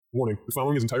Warning, the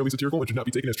following is entirely satirical and should not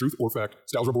be taken as truth or fact.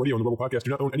 Styles Rebel Radio and the Rebel Podcast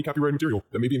do not own any copyrighted material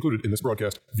that may be included in this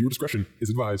broadcast. Viewer discretion is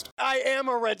advised. I am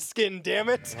a redskin, damn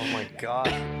it! Oh my god.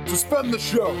 Suspend the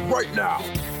show right now!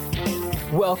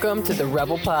 Welcome to the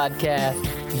Rebel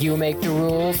Podcast. You make the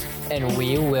rules, and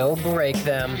we will break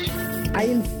them. I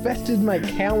infested my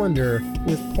calendar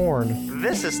with porn.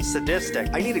 This is sadistic.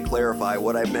 I need to clarify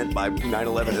what I meant by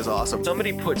 9/11 is awesome.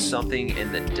 Somebody put something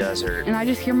in the desert. And I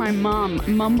just hear my mom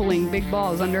mumbling big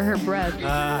balls under her breath.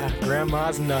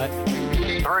 Grandma's nut.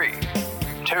 3,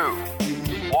 2,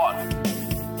 1.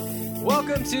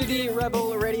 Welcome to the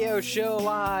Rebel Radio Show,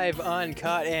 live,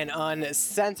 uncut, and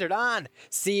uncensored on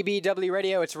CBW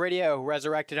Radio. It's Radio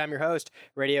Resurrected. I'm your host,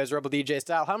 Radio's Rebel DJ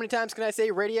Style. How many times can I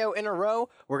say radio in a row?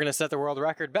 We're going to set the world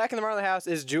record. Back in the Marley House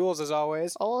is Jules, as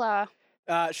always. Hola.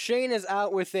 Shane is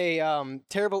out with a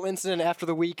terrible incident after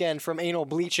the weekend from anal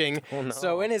bleaching. Oh, no.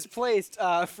 So in his place,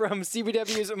 from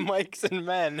CBW's Mikes and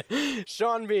Men,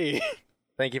 Sean B.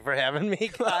 Thank you for having me,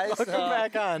 guys. Welcome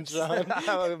back on,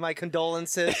 Sean. My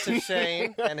condolences to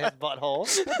Shane and his butthole.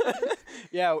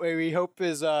 Yeah, we hope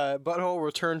his butthole will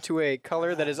return to a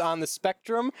color that is on the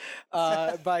spectrum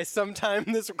by sometime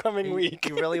this coming week.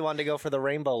 You really wanted to go for the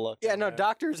rainbow look. Yeah, no,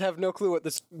 doctors have no clue what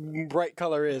this bright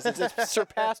color is. It's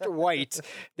surpassed white.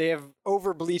 They have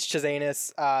over-bleached his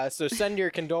anus. So send your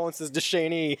condolences to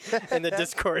Shane E. in the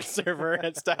Discord server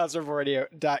at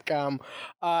stylesofradio.com.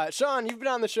 Sean, you've been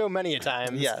on the show many a time.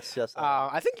 Yes.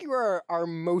 I think you are our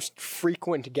most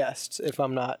frequent guest, if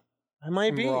I'm not I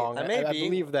might be wrong. I may be. I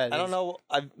believe that. I don't know.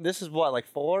 This is what, like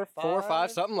 4 or 5? 4 or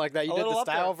 5, something like that. You A did little the up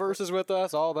style there. verses with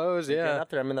us, all those, Getting yeah. up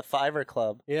there. I'm in the Fiverr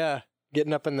Club. Yeah,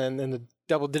 getting up in the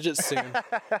double digits soon.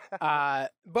 But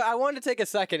I wanted to take a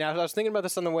second. I was thinking about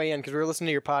this on the way in because we were listening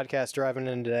to your podcast driving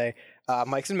in today,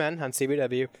 Mikes and Men on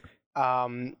CBW.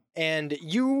 And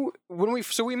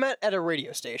we met at a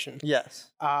radio station.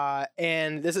 Yes.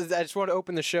 And I just want to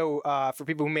open the show for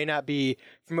people who may not be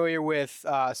familiar with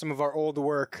some of our old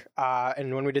work.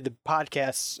 And when we did the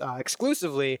podcasts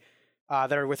exclusively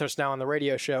that are with us now on the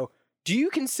radio show, do you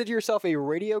consider yourself a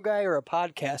radio guy or a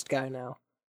podcast guy now?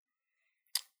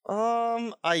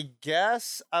 I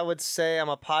guess I would say I'm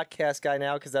a podcast guy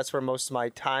now because that's where most of my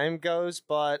time goes.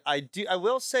 But I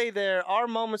will say there are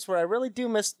moments where I really do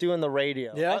miss doing the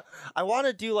radio. Yeah. I want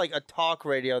to do like a talk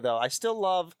radio though. I still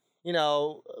love,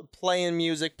 playing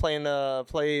music,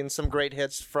 playing some great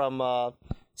hits from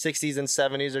 60s and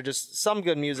 70s or just some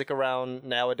good music around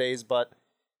nowadays. But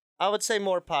I would say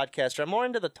more podcaster. I'm more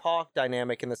into the talk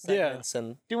dynamic in the segments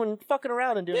and fucking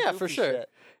around and doing Yeah, for goofy sure. shit.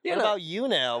 You What know, about you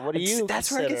now? What do you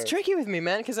That's where it gets tricky with me,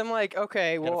 man, because I'm like,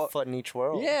 okay, Got well, a foot in each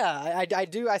world. yeah,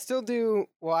 I still do.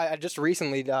 Well, I just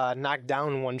recently knocked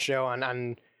down one show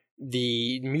on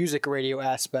the music radio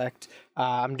aspect.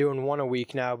 I'm doing one a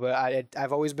week now, but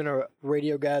I've always been a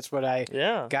radio guy. That's what I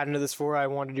got into this for. I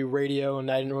wanted to do radio,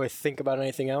 and I didn't really think about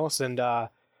anything else. And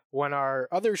when our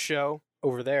other show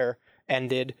over there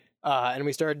ended, and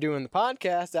we started doing the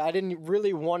podcast, I didn't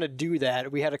really want to do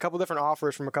that. We had a couple different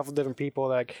offers from a couple different people,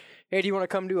 like, hey, do you want to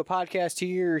come do a podcast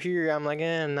here or here? I'm like,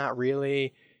 not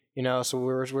really, so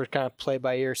we're kind of play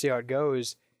by ear, see how it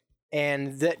goes.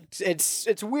 And that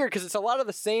it's weird because it's a lot of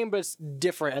the same, but it's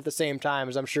different at the same time,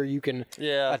 as I'm sure you can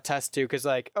attest to. Because,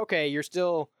 like, okay, you're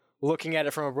still looking at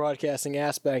it from a broadcasting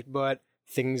aspect, but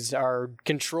things are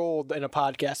controlled in a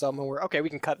podcast element where, okay, we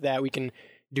can cut that, we can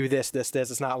do this,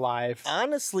 it's not live.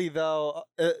 Honestly, though,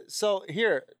 so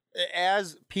here,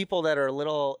 as people that are a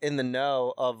little in the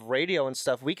know of radio and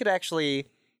stuff, we could actually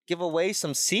give away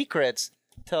some secrets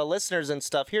to listeners and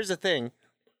stuff. Here's the thing.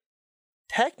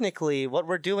 Technically, what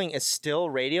we're doing is still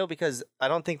radio because I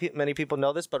don't think many people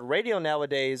know this, but radio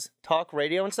nowadays, talk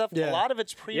radio and stuff, a lot of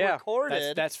it's pre-recorded.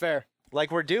 Yeah, that's fair.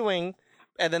 Like we're doing,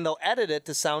 and then they'll edit it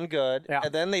to sound good,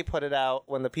 and then they put it out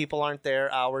when the people aren't there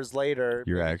hours later,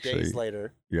 days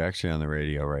later. You're actually on the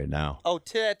radio right now. Oh,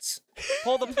 tits.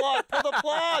 Pull the plug. Pull the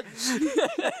plug.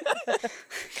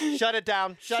 Shut it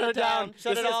down. Shut it down.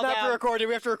 Shut it all down. It's not pre-recorded.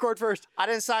 We have to record first. I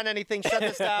didn't sign anything. Shut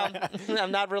this down.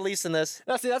 I'm not releasing this.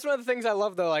 No, see, that's one of the things I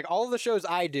love, though. Like, all of the shows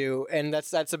I do, and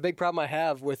that's a big problem I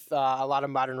have with a lot of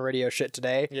modern radio shit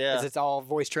today. Yeah. Is it's all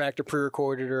voice tracked or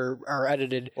pre-recorded or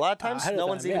edited. A lot of times, no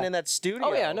one's even in that studio.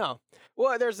 Oh, yeah, no.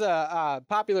 Well, there's a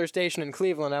popular station in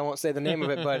Cleveland. I won't say the name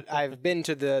of it, but I've been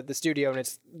to the studio, and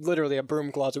it's literally a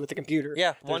broom closet with a computer.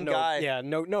 Yeah, There's one no, guy. Yeah,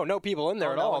 no people in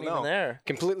there at all. No one even there.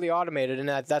 Completely automated, and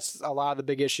that's a lot of the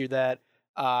big issue that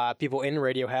people in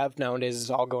radio have nowadays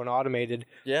is all going automated.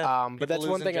 Yeah, but that's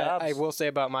one thing I will say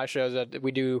about my shows that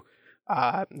we do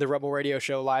the Rebel Radio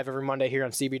Show live every Monday here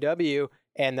on CBW,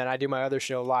 and then I do my other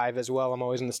show live as well. I'm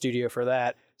always in the studio for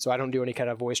that, so I don't do any kind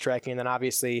of voice tracking. And then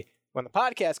obviously when the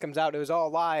podcast comes out, it was all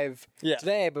live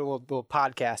today, but we'll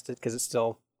podcast it because it's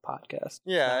still podcast.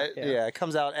 Yeah, it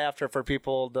comes out after for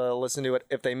people to listen to it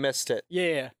if they missed it.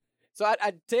 Yeah. So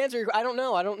to answer your, I don't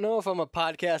know. I don't know if I'm a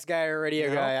podcast guy or a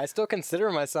radio guy. I still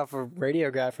consider myself a radio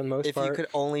guy for the most part. If you could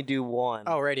only do one.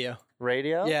 Oh, radio.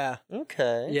 Radio? Yeah.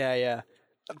 Okay. Yeah.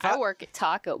 I work at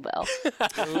Taco Bell.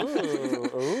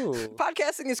 Ooh.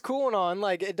 Podcasting is cool and all.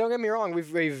 Like, don't get me wrong,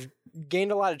 we've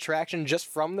gained a lot of traction just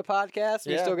from the podcast.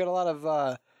 We still get a lot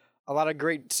of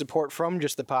great support from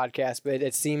just the podcast, but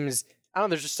it seems, I don't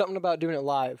know, there's just something about doing it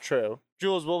live. True.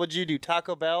 Jules, what would you do,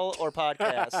 Taco Bell or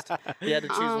podcast? You had to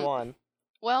choose one.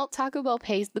 Well, Taco Bell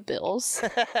pays the bills.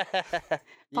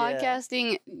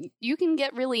 Podcasting, you can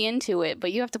get really into it,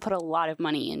 but you have to put a lot of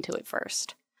money into it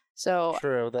first. So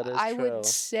true, that is I true. would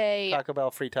say Taco Bell,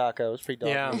 free tacos, free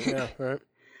dog meat. Yeah, right.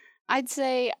 I'd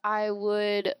say I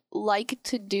would like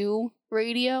to do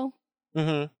radio,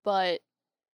 but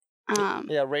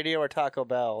radio or Taco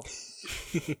Bell.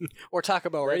 Or Taco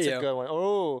Bell radio. That's a good one.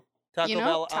 Oh, Taco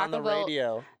Bell on the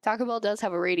radio. Taco Bell does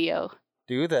have a radio.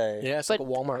 Do they? Yeah, it's like a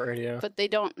Walmart radio. But they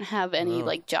don't have any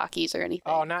like jockeys or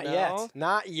anything. Oh, not yet.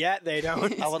 Not yet, they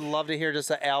don't. I would love to hear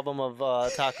just an album of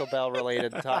Taco Bell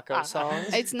related taco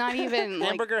songs. It's not even like...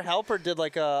 Hamburger Helper did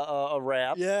like a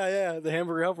rap. Yeah, the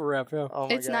Hamburger Helper rap, yeah. Oh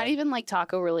my it's God. not even like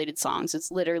taco related songs. It's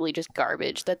literally just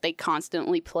garbage that they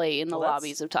constantly play in the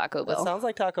lobbies of Taco Bell. That sounds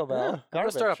like Taco Bell. Yeah. I'm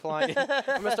gonna start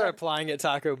applying at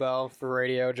Taco Bell for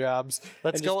radio jobs.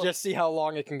 Let's go just see how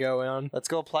long it can go on. Let's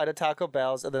go apply to Taco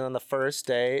Bell's, and then on the first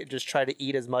day, just try to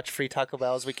eat as much free Taco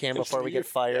Bell as we can before we get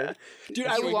fired.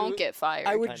 Yeah. Dude, you won't get fired.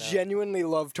 I would genuinely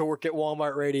love to work at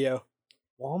Walmart radio.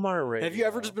 Walmart radio. Have you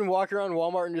ever just been walking around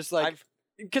Walmart and just like,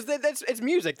 because it's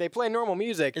music. They play normal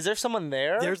music. Is there someone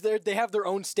there? They have their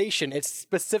own station. It's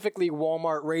specifically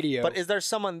Walmart radio. But is there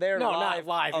someone there? No, live?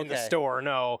 not live in the store.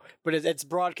 No, but it's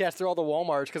broadcast through all the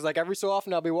WalMarts. Because like every so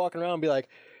often I'll be walking around and be like,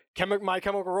 My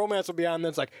Chemical Romance will be on, and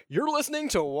it's like, you're listening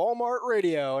to Walmart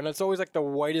radio, and it's always like the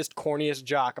whitest, corniest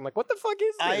jock. I'm like, what the fuck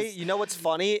is this? You know what's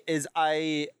funny is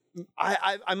I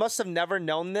must have never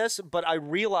known this, but I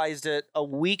realized it a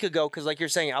week ago because, like you're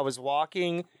saying, I was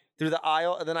walking through the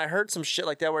aisle, and then I heard some shit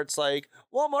like that where it's like,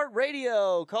 Walmart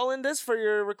radio, call in this for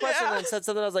your request, and then said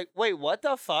something. I was like, wait, what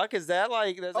the fuck is that?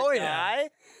 Like, there's a guy.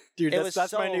 Dude, that's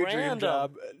so my new random. dream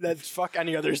job. That's fuck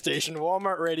any other station.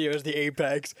 Walmart radio is the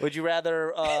apex. Would you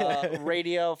rather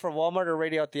radio for Walmart or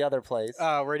radio at the other place?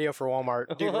 Radio for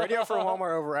Walmart. Dude, radio for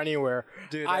Walmart over anywhere.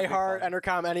 Dude, iHeart,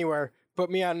 Entercom, anywhere. Put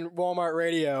me on Walmart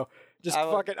radio. Just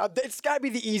fucking. It's got to be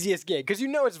the easiest gig because you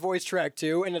know it's voice track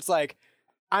too, and it's like,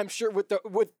 I'm sure with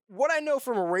what I know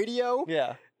from radio.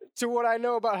 Yeah. To what I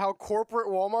know about how corporate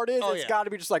Walmart is, it's got to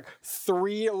be just like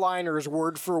 3-liners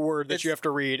word for word that you have to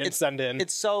read and send in.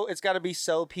 It's got to be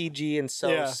so PG and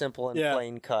so simple and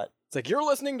plain cut. It's like, you're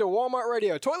listening to Walmart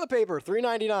radio. Toilet paper,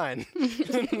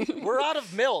 $3.99. We're out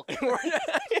of milk.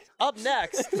 Up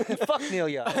next, fuck Neil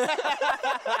Young.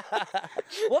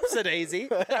 Whoops-a-daisy.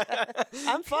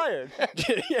 I'm fired.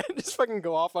 Yeah, just fucking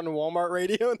go off on Walmart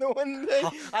radio in the one day.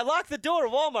 I locked the door,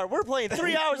 Walmart. We're playing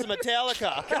 3 hours of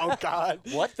Metallica. Oh, God.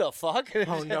 What the fuck?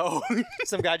 Oh, no.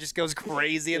 Some guy just goes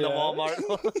crazy in the Walmart.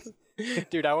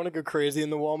 Dude, I want to go crazy in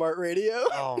the Walmart radio.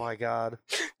 Oh, my God.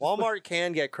 Walmart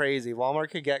can get crazy. Walmart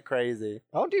could get crazy.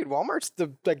 Oh, dude, Walmart's the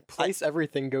place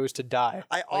everything goes to die.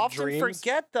 I often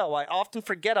forget, though.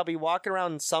 I'll be walking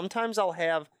around, and sometimes I'll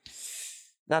have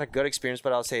not a good experience,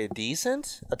 but I'll say a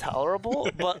decent, a tolerable.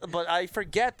 but I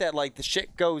forget that like the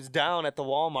shit goes down at the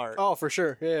Walmart. Oh, for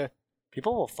sure. Yeah.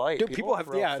 People will fight. Dude, people have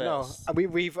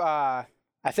we've I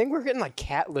think we're getting like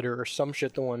cat litter or some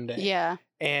shit the one day. Yeah.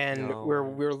 And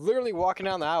we're literally walking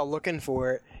down the aisle looking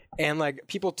for it, and like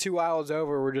people 2 aisles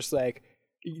over were just like,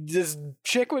 this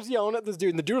chick was yelling at this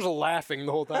dude, and the dude was laughing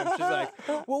the whole time. She's like,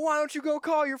 well, why don't you go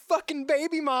call your fucking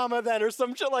baby mama then, or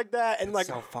some shit like that. And like,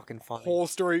 so fucking funny. Whole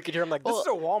story you could hear. I'm like, this is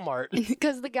a Walmart.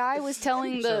 Because the guy was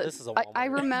telling this is a Walmart. I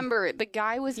remember the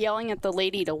guy was yelling at the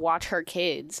lady to watch her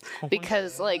kids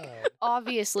because like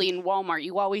obviously in Walmart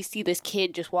you always see this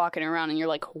kid just walking around and you're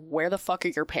like, where the fuck are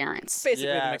your parents?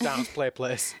 Basically the McDonald's play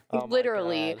place. Oh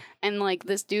literally. And like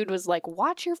this dude was like,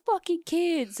 watch your fucking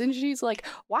kids, and she's like,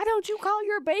 why don't you call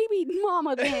your baby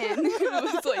mama then?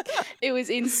 It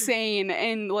was insane,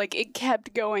 and like it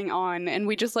kept going on, and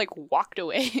we just like walked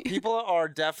away. People are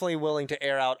definitely willing to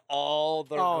air out all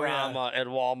the drama at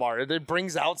Walmart. It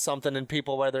brings out something in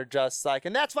people where they're just like,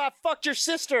 and that's why I fucked your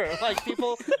sister. Like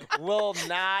people will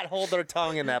not hold their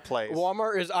tongue in that place.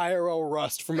 Walmart is IRL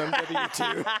Rust from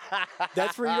MW2.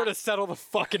 That's where you go to settle the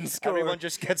fucking score. Everyone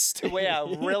just gets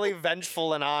really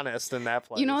vengeful and honest in that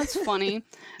place. You know what's funny?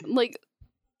 Like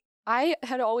I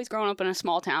had always grown up in a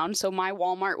small town, so my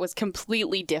Walmart was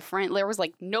completely different. There was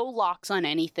like no locks on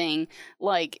anything.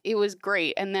 Like it was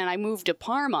great. And then I moved to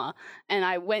Parma and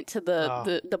I went to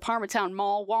the Parma Town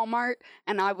Mall Walmart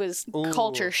and I was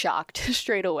culture shocked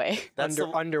straight away. That's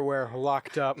underwear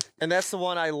locked up. And that's the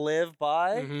one I live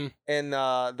by. Mm-hmm. And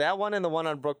that one and the one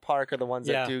on Brook Park are the ones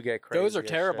that do get crazy. Those are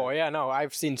terrible. Shit. Yeah, no,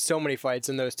 I've seen so many fights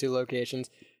in those two locations.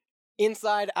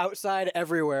 Inside, outside,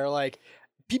 everywhere. Like,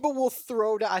 people will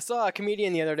throw down. I saw a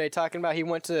comedian the other day talking about he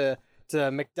went to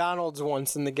McDonald's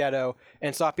once in the ghetto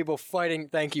and saw people fighting.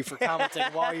 Thank you for commenting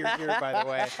while you're here, by the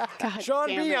way. God Sean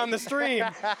damn B it. on the stream.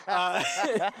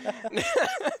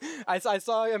 I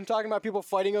saw him talking about people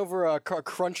fighting over a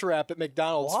crunch wrap at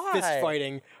McDonald's. Why? Fist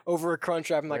fighting over a crunch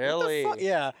wrap. I'm like, Really? what the fuck?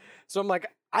 Yeah. So I'm like,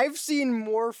 I've seen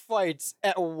more fights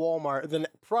at Walmart than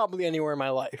probably anywhere in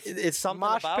my life. It's something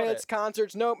Mosh about pits, it.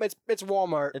 concerts. Nope, it's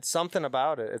Walmart. It's something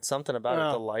about it. It's something about it.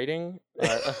 Oh. The lighting.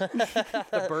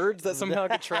 The birds that somehow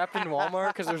get trapped in Walmart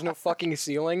because there's no fucking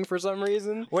ceiling for some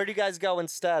reason. Where do you guys go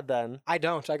instead then? I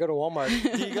don't. I go to Walmart.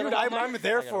 Dude, I'm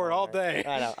there I go for to it all Walmart. day.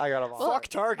 I know. I got them all. Fuck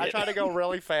Target. I try to go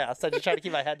really fast. I just try to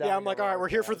keep my head down. Yeah, I'm and like, go all right, really we're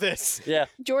here for fast. this. Yeah.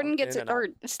 Jordan gets In and out. or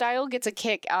Style gets a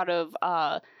kick out of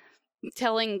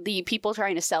telling the people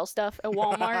trying to sell stuff at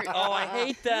Walmart. Oh, I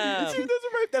hate them. Dude,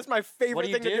 that's my favorite What do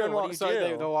you thing to do do? in What Walmart. do you Sorry,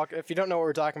 do? they'll walk. If you don't know what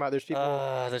we're talking about, there's people.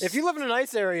 There's- If you live in a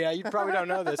nice area, you probably don't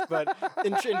know this, but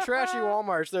in trashy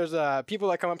Walmarts, there's people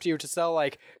that come up to you to sell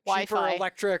like cheaper Wi-Fi.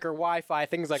 electric or Wi-Fi,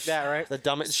 things like that, right? the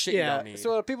dumbest shit you don't need.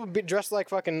 So people be dressed like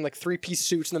fucking like 3-piece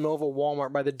suits in the middle of a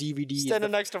Walmart by the DVDs.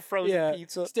 Standing next to frozen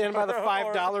pizza. Standing by the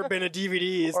 $5 bin of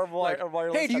DVDs. Or Like,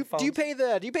 wireless hey, do you headphones. pay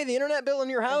the internet bill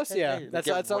in your house? Yeah, Hey, that's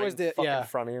get always right the fucking in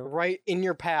front of you. right in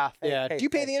your path. Yeah. hey, Do you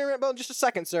pay hey. the internet bill? Just a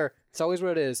second, sir. It's always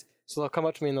what it is. So they'll come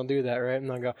up to me and they'll do that, right? And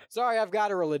they'll go, "Sorry, I've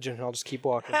got a religion." And I'll just keep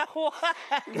walking.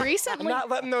 I'm Recently, not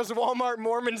letting those Walmart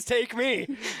Mormons take me.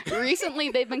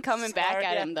 they've been coming back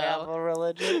at him Have though. a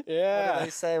religion? What do Yeah. they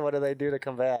say? What do they do to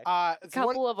come back? A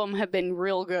couple of them have been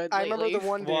real good I lately. remember the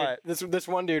one dude. What? This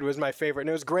one dude was my favorite, and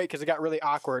it was great because it got really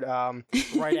awkward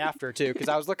right after too. Because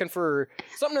I was looking for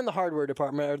something in the hardware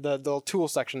department or the tool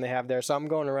section they have there. So I'm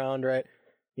going around, right.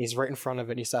 He's right in front of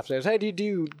it. And he stops. He goes, "Hey,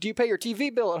 do you pay your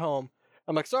TV bill at home?"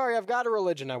 I'm like, "Sorry, I've got a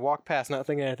religion." I walk past, not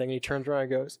thinking anything. And he turns around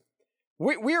and goes,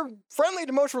 We're friendly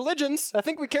to most religions. I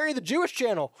think we carry the Jewish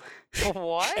channel."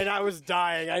 What? And I was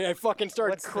dying. I fucking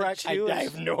started What's the cracking. I Jewish?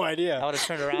 have no idea. I would have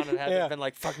turned around and had been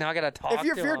like, "Fuck! Now I gotta talk If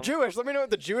you're to him." Jewish, let me know what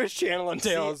the Jewish channel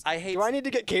entails. I hate- Do I need to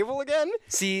get cable again?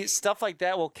 See, stuff like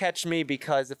that will catch me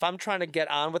because if I'm trying to get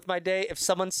on with my day, if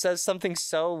someone says something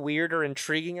so weird or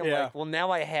intriguing, I'm Yeah. like, well,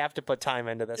 now I have to put time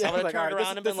into this. Yeah, I'm gonna like, turn all right,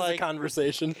 around and this be is a like,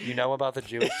 conversation. "You know about the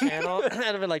Jewish channel?" And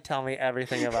I've been like, "Tell me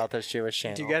everything about this Jewish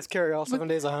channel." Do you guys carry all 7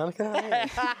 days of Hanukkah?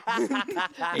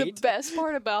 The best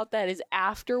part about that is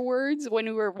afterwards, when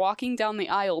we were walking down the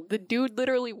aisle, the dude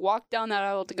literally walked down that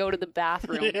aisle to go to the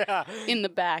bathroom Yeah. in the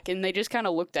back, and they just kind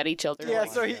of looked at each other. Yeah,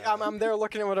 like, so I'm there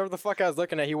looking at whatever the fuck I was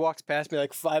looking at. He walks past me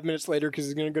like 5 minutes later because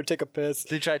he's gonna go take a piss.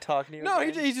 Did you try talking to you? No,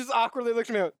 again? he just awkwardly looked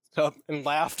at me up and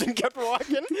laughed and kept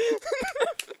walking.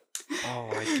 Oh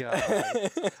my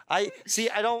god!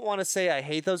 I don't want to say I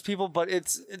hate those people, but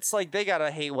it's like they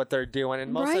gotta hate what they're doing,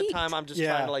 and most of Right? the time I'm just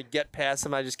Yeah. trying to like get past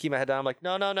them. I just keep my head down. I'm like,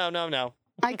 no.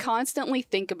 I constantly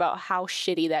think about how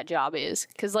shitty that job is,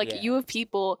 because like Yeah. you have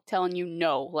people telling you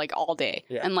no like all day,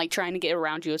 Yeah. and like trying to get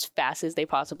around you as fast as they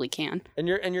possibly can. And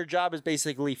your job is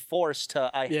basically forced to.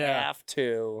 I Yeah. have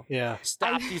to Yeah.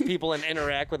 stop these people and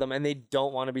interact with them, and they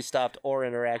don't want to be stopped or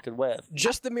interacted with.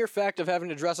 Just the mere fact of having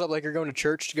to dress up like you're going to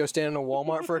church to go stand in a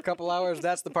Walmart for a couple hours,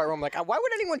 that's the part where I'm like, why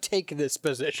would anyone take this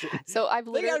position? So I've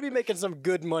They gotta literally be making some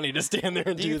good money to stand there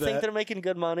and Do you that. think they're making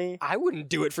good money? I wouldn't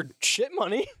do it for shit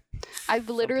money. I've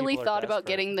literally people are thought about desperate.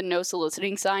 getting the no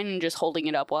soliciting sign and just holding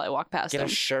it up while I walk past Get them. a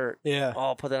shirt. Yeah.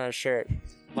 Oh, put that on a shirt.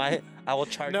 I will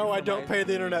charge. No, you for I don't mine. pay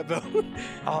the internet bill.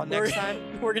 Oh, next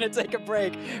time. We're gonna take a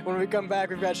break. When we come back,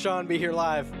 we've got Sean B here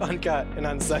live, uncut and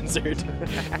uncensored.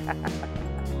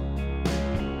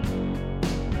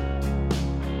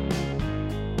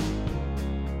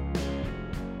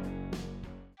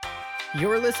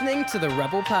 You're listening to the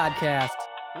Rebel Podcast.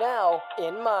 Now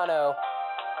in mono.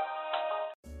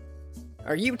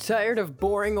 Are you tired of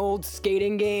boring old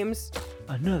skating games?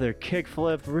 Another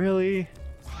kickflip, really?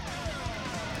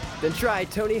 Then try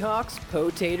Tony Hawk's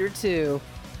Potato 2.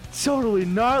 Totally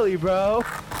gnarly, bro.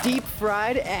 Deep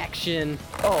fried action,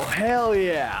 Oh, hell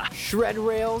yeah. shred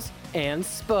rails, and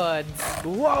spuds.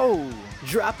 Whoa.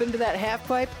 Drop into that half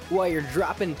pipe while you're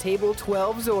dropping Table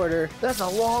 12's order. That's a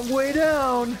long way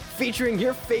down. Featuring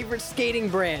your favorite skating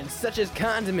brands such as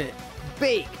Condiment,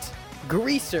 Baked,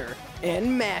 Greaser,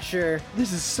 and Masher.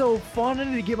 This is so fun. I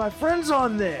need to get my friends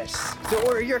on this. So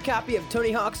order your copy of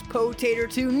Tony Hawk's Potato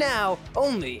 2 now,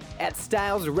 only at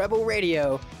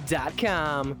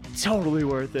StylesRebelRadio.com. Totally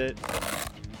worth it.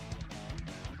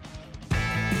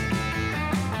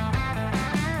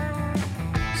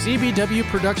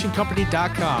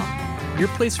 CBWProductionCompany.com, your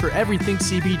place for everything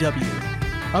CBW.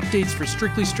 Updates for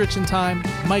Strictly Stritch in Time,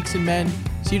 Mikes and Men,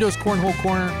 Cito's Cornhole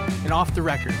Corner, and Off the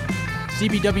Record.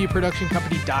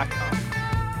 CBWProductionCompany.com.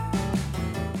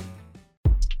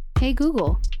 Hey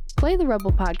Google, play the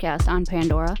Rebel Podcast on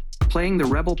Pandora. Playing the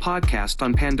Rebel Podcast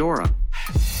on Pandora.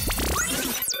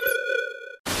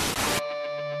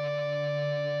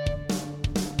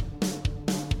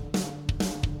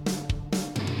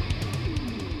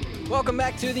 Welcome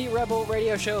back to the Rebel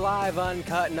Radio Show, live,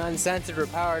 uncut, and uncensored. We're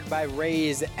powered by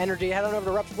Raise Energy. Head on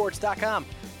over to repsports.com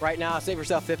right now. Save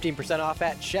yourself 15% off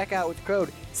at checkout with the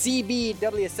code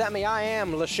CBWSETME. I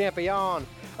am Le Champion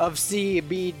of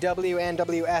CBW and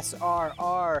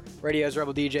WSRR, Radio's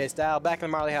Rebel DJ style. Back in the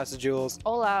Marley House of Jules.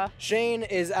 Hola. Shane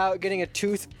is out getting a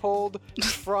tooth pulled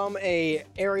from a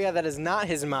area that is not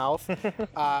his mouth,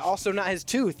 also not his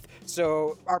tooth.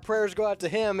 So our prayers go out to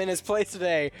him in his place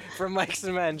today from Mike's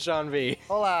and Men, Sean V.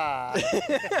 Hola.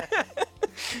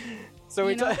 So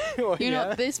we know,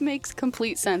 this makes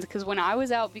complete sense because when I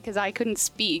was out because I couldn't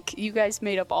speak, you guys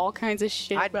made up all kinds of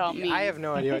shit about me. I have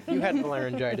no idea. You had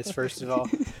laryngitis, first of all.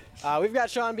 We've got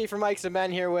Sean B from Mike's and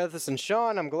Men here with us. And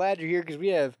Sean, I'm glad you're here because we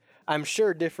have, I'm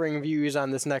sure, differing views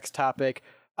on this next topic.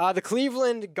 The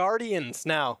Cleveland Guardians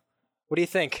now. What do you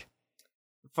think?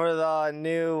 For the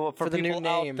new people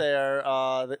name out there,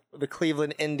 the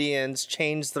Cleveland Indians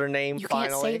changed their name finally. You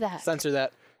can't say that. Censor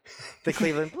that. The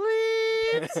Cleveland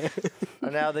are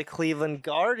now the Cleveland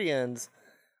Guardians.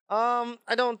 I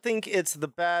don't think it's the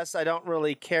best. I don't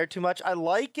really care too much. I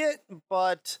like it,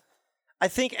 but I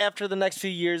think after the next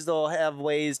few years they'll have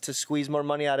ways to squeeze more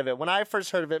money out of it. When I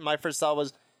first heard of it, my first thought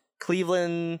was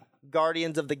Cleveland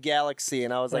Guardians of the Galaxy,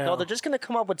 and I was like, oh, they're just going to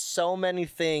come up with so many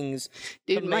things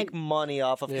to make money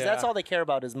off of, because that's all they care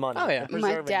about is money. Oh, yeah.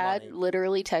 My dad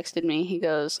literally texted me. He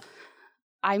goes,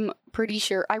 I'm pretty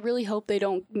sure, I really hope they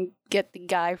don't get the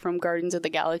guy from Guardians of the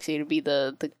Galaxy to be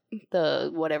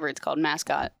the whatever it's called,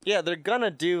 mascot. Yeah, they're going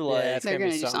to do like... they're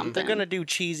going to do something. They're going to do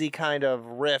cheesy kind of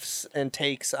riffs and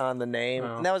takes on the name.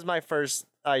 And that was my first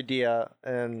idea,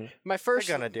 and my first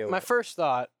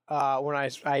thought when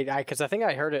I because I think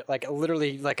I heard it like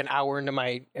literally like an hour into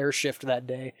my air shift that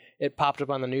day, it popped up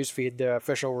on the newsfeed, the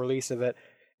official release of it,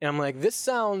 and I'm like, this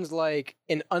sounds like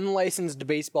an unlicensed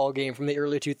baseball game from the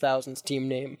early 2000s team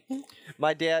name.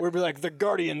 My dad would be like the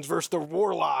Guardians versus the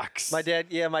Warlocks. My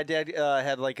dad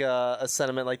had like a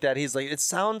sentiment like that. He's like, it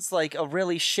sounds like a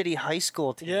really shitty high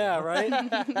school team. Yeah,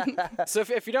 right? So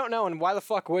if you don't know, and why the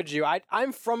fuck would you?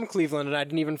 I'm from Cleveland, and I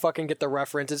didn't even fucking get the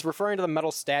reference. It's referring to the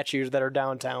metal statues that are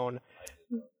downtown.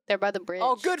 They're by the bridge.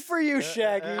 Oh, good for you,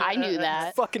 Shaggy. I knew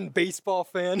that. Fucking baseball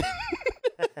fan.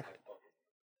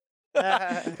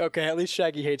 Okay, at least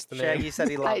Shaggy hates the name. Shaggy said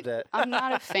he loved it. I'm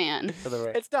not a fan.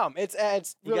 It's dumb. It's really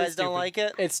you guys stupid. don't like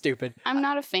it? It's stupid. I'm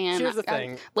not a fan. Here's the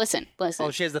thing. Listen.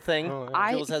 Oh, she has the thing?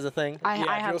 Jules has a thing? I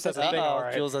have Jules has a thing, all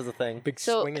right. Jules has a thing. Big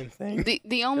swinging thing.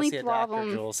 The only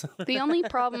problem the only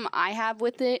problem I have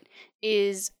with it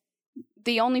is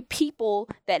the only people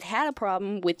that had a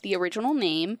problem with the original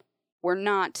name were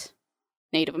not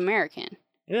Native American.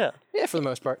 Yeah. Yeah, for the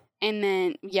most part. And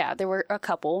then, there were a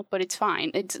couple, but it's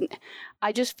fine.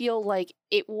 I just feel like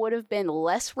it would have been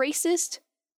less racist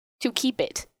to keep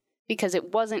it because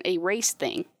it wasn't a race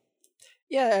thing.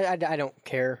 Yeah, I don't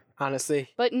care, honestly.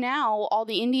 But now all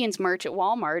the Indians merch at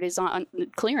Walmart is on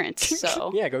clearance, so...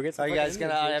 Yeah, go get some. Are you guys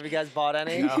have you guys bought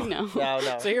any? No. No.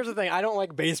 So here's the thing. I don't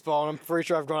like baseball, and I'm pretty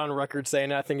sure I've gone on record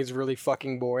saying I think it's really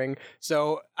fucking boring.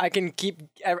 So I can keep...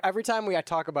 Every time I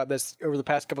talk about this over the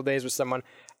past couple days with someone,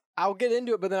 I'll get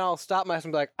into it, but then I'll stop myself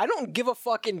and be like, I don't give a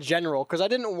fuck in general, because I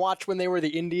didn't watch when they were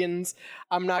the Indians.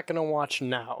 I'm not going to watch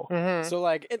now. Mm-hmm. So,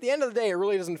 like, at the end of the day, it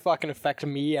really doesn't fucking affect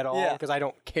me at all, because I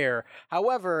don't care.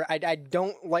 However, I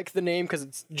don't like the name because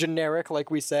it's generic, like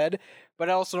we said, but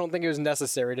I also don't think it was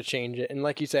necessary to change it. And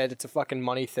like you said, it's a fucking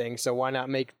money thing, so why not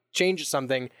change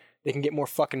something they can get more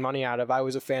fucking money out of? I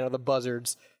was a fan of the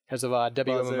Buzzards because of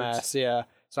WMMS, yeah.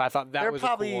 So I thought that was a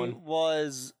cool one. There probably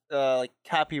was like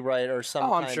copyright or some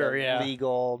kind of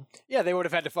legal. Yeah, they would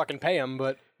have had to fucking pay him.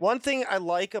 But one thing I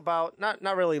like about not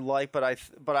really like, but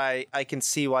I can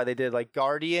see why they did, like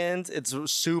Guardians. It's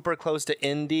super close to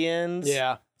Indians.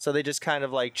 Yeah. So they just kind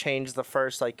of like changed the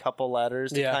first like couple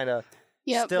letters to kind of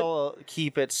still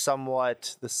keep it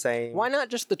somewhat the same. Why not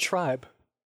just the tribe?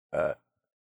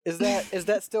 Is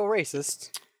that still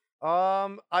racist?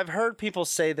 I've heard people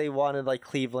say they wanted like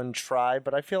Cleveland tribe,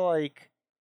 but I feel like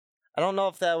I don't know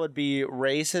if that would be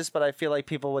racist, but I feel like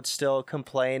people would still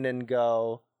complain and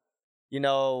go,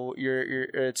 you're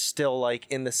it's still like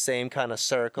in the same kind of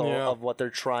circle of what they're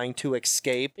trying to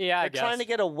escape. Yeah, they're trying to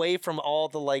get away from all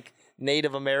the like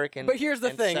Native American. But here's the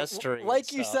thing, ancestry like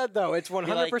and you stuff. said though, it's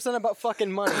 100% about fucking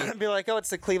money. Be like, oh, it's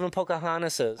the Cleveland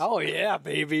Pocahontases. Oh yeah,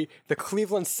 baby, the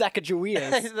Cleveland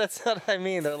Sacagaweas. That's what I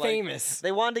mean. They're famous. Like,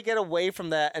 they wanted to get away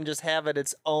from that and just have it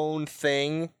its own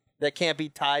thing that can't be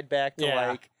tied back to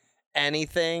like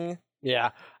anything.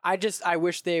 Yeah, I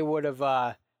wish they would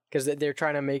have, because they're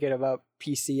trying to make it about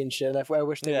PC and shit. I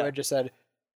wish they would have just said,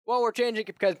 well, we're changing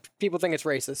it because people think it's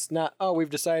racist. Not, oh, we've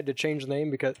decided to change the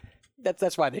name because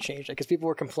that's why they changed it, because people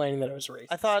were complaining that it was racist.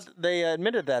 I thought they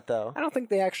admitted that though. I don't think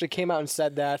they actually came out and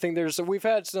said that. I think we've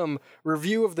had some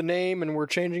review of the name and we're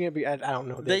changing it. I don't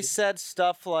know. They said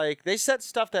stuff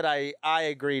that I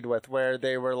agreed with, where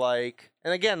they were like,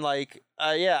 and again, like,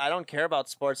 I don't care about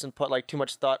sports and put like too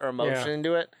much thought or emotion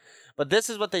into it. But this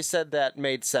is what they said that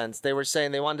made sense. They were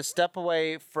saying they wanted to step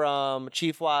away from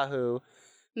Chief Wahoo.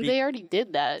 They already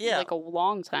did that like a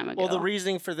long time ago. Well, the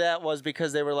reasoning for that was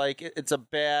because they were like, it's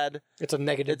a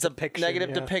negative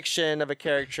depiction of a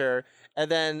character.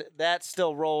 And then that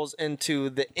still rolls into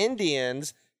the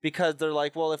Indians, because they're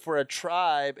like, well, if we're a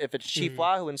tribe, if it's Chief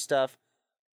Wahoo and stuff,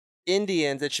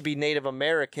 Indians, it should be Native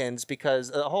Americans,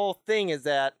 because the whole thing is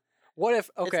that it's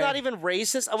not even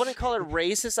racist. I wouldn't call it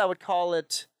racist. I would call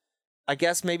it, I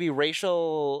guess, maybe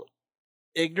racial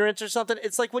ignorance or something.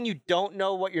 It's like when you don't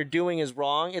know what you're doing is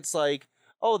wrong. It's like,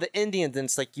 oh, the Indians, and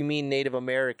it's like, you mean Native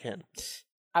American.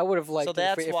 I would have liked so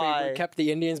that's if we kept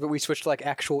the Indians, but we switched to like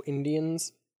actual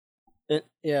Indians.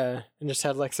 And just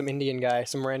had like some Indian guy,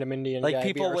 some random Indian guy. Like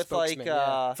people with like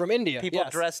from India. People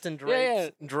dressed in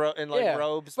drapes in like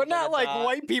robes. But not like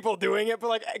white people doing it, but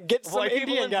like get some white Indian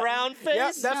people in guy. brown face?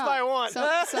 Yep, that's what I want.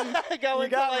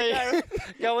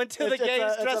 Go into the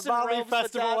games dressed in robes.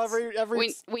 Festival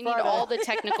every we need all the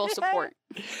technical support.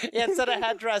 Instead of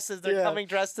headdresses, they're coming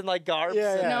dressed in like garbs.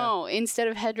 No, instead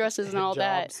of headdresses and all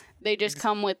that, they just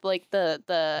come with like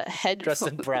the head dressed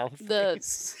in brown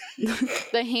face.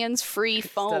 the hands-free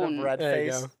phone. Instead of red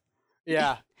face.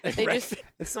 Yeah. They just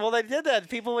well, they did that.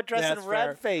 People would dress in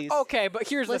red face. Okay, but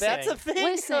here's the thing. That's a thing.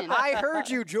 Listen, I heard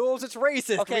you, Jules. It's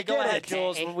racist. Okay, go ahead,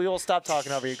 Jules. We will stop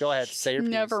talking over you. Go ahead. Say your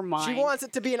piece. Never mind. She wants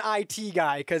it to be an IT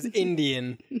guy because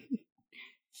Indian.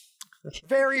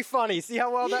 Very funny. See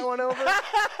how well that went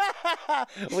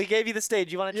over? We gave you the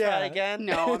stage. You want to try again?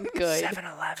 No, I'm good.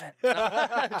 7-Eleven.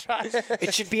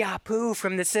 It should be Apu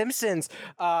from The Simpsons.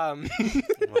 Oh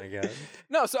my god.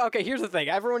 No, so okay, here's the thing.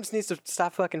 Everyone just needs to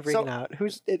stop fucking freaking out.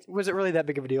 Was it really that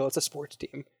big of a deal? It's a sports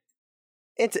team.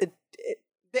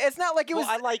 It's not like it was.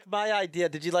 I like my idea.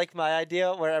 Did you like my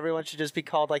idea where everyone should just be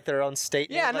called like their own state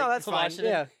name? Yeah, no, that's fine. Washington?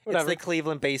 Yeah, whatever. It's the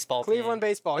Cleveland baseball team. Cleveland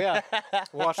baseball, yeah.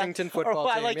 Washington football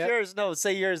team. I like yours. No,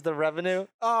 say yours, the revenue.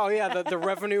 Oh, yeah, the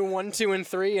revenue 1, 2, and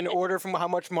 3 in order from how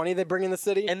much money they bring in the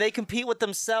city. And they compete with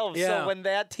themselves. Yeah. So when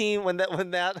that team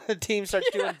starts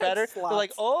doing better, they're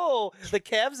like, oh, the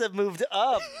Cavs have moved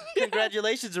up.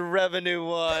 Congratulations, Revenue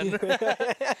 1.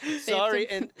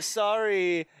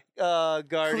 Sorry,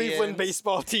 Guardians. Cleveland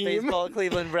baseball team.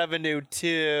 Cleveland Revenue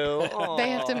 2. They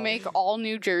have to make all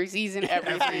new jerseys and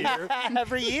everything.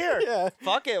 Every year. Yeah.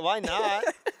 Fuck it, why not?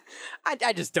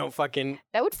 I just don't fucking...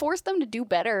 That would force them to do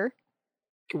better.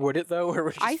 Would it, though? Or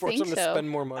would it just force them to spend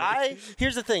more money?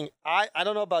 Here's the thing. I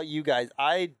don't know about you guys.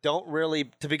 I don't really,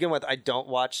 to begin with, I don't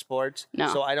watch sports. No.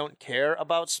 So I don't care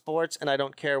about sports, and I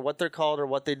don't care what they're called or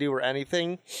what they do or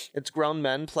anything. It's grown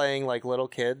men playing like little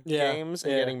kid games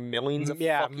and getting millions of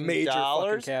fucking major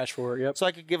dollars. Fucking cash for it, yep. So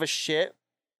I could give a shit,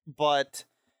 but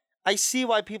I see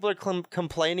why people are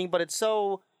complaining, but it's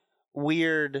so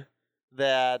weird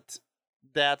that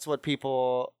that's what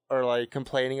people are like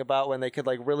complaining about when they could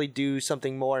like really do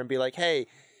something more and be like, hey,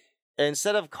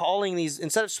 instead of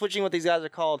switching what these guys are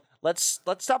called, let's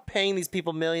stop paying these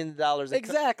people millions of dollars.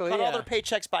 Exactly. Cut all their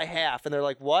paychecks by half, and they're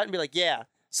like, what? And be like, yeah,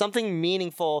 something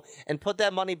meaningful, and put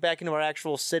that money back into our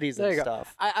actual cities and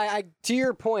stuff. I to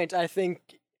your point, I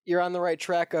think you're on the right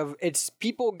track of it's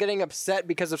people getting upset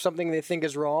because of something they think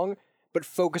is wrong, but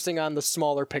focusing on the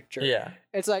smaller picture. Yeah.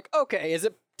 It's like, okay, is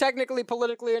it technically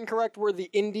politically incorrect we're the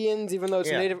Indians, even though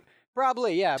it's native?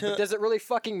 Probably, yeah. But does it really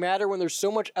fucking matter when there's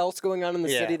so much else going on in the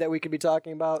city that we could be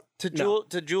talking about?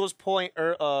 To Jules' point,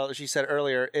 she said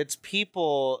earlier, it's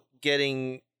people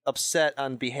getting upset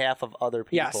on behalf of other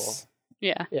people. Yes.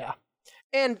 Yeah. Yeah.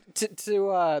 And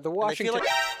to the Washington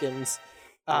Redskins,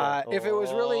 If it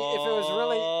was really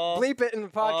bleep it in the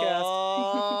podcast.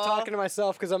 I'm talking to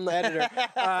myself because I'm the editor.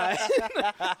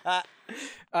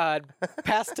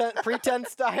 Past tense,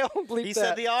 pretense style. Bleep He that.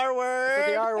 said the R word. I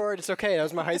said the R word. It's okay. That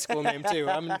was my high school name too.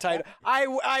 I'm entitled.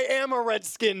 I am a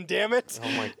Redskin. Damn it.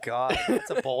 Oh my God, that's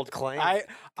a bold claim.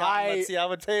 Let's see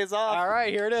how it pays off. All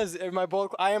right, here it is. In my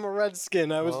bold, I am a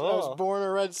Redskin. I was born a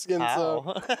Redskin. How?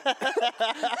 So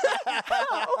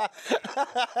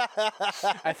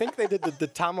I think they did the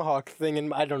tomahawk thing,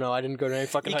 and I don't know. I didn't go to any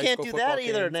fucking. You high can't school do football that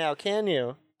either games. now, can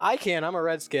you? I can. I'm a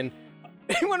Redskin.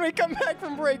 When we come back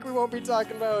from break, we won't be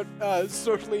talking about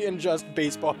socially unjust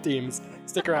baseball teams.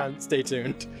 Stick around. Stay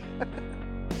tuned.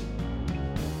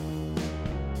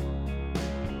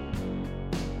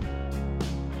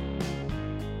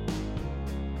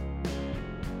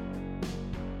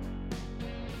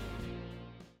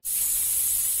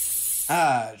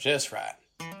 Just right.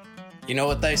 You know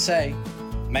what they say,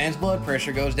 man's blood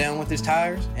pressure goes down with his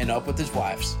tires and up with his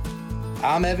wife's.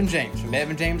 I'm Evan James from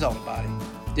Evan James Auto Body.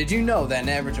 Did you know that an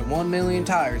average of 1 million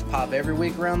tires pop every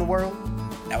week around the world?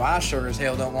 Now I sure as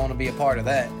hell don't want to be a part of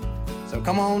that. So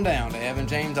come on down to Evan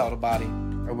James Auto Body,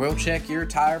 or we'll check your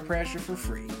tire pressure for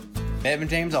free. Evan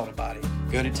James Auto Body.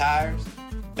 Good at tires,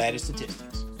 bad at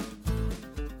statistics.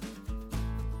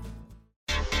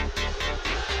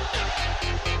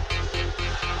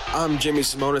 I'm Jimmy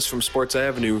Simonis from Sports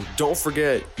Avenue. Don't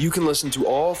forget, you can listen to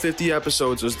all 50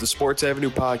 episodes of the Sports Avenue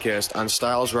podcast on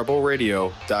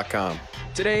StylesRebelRadio.com.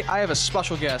 Today, I have a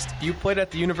special guest. You played at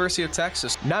the University of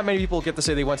Texas. Not many people get to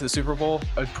say they went to the Super Bowl,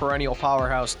 a perennial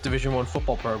powerhouse Division I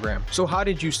football program. So how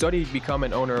did you study to become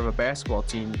an owner of a basketball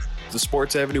team? The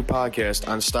Sports Avenue podcast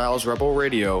on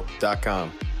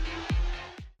StylesRebelRadio.com.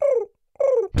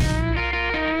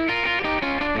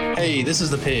 Hey, this is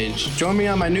The Pidge. Join me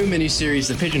on my new mini-series,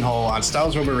 The Pigeonhole, on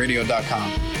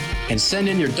StylesRebelRadio.com. And send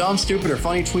in your dumb, stupid, or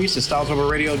funny tweets to Styles Rebel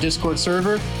Radio Discord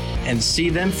server and see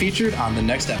them featured on the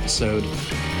next episode.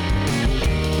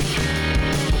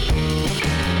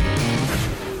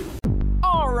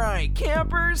 All right,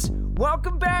 campers,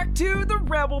 welcome back to the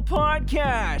Rebel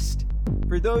Podcast.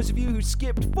 For those of you who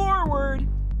skipped forward,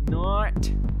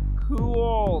 not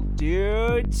cool,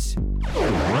 dudes.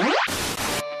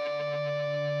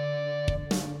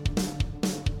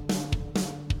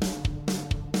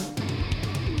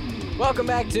 Welcome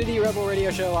back to the Rebel Radio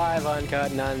Show, live,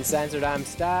 uncut, and uncensored. I'm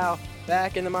Style.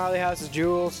 Back in the Marley House is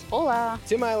Jules. Hola.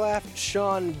 To my left,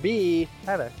 Sean B.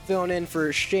 Hi there. Filling in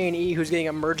for Shane E., who's getting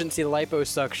emergency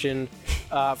liposuction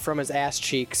from his ass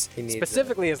cheeks.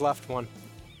 Specifically his left one.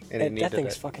 And that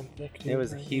thing's fucking thick, dude. It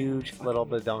was a huge little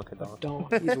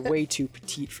badonkadonk. He's way too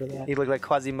petite for that. He looked like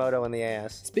Quasimodo in the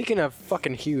ass. Speaking of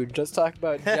fucking huge, let's talk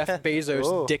about Jeff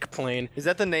Bezos' dick plane. Is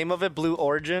that the name of it? Blue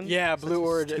Origin? Yeah, Blue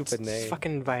Origin. Stupid name. It's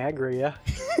fucking Viagra, yeah.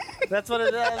 That's what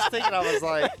it is. I was thinking. I was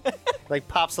like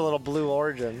pops a little Blue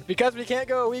Origin. Because we can't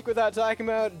go a week without talking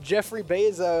about Jeffrey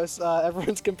Bezos.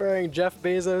 Everyone's comparing Jeff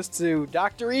Bezos to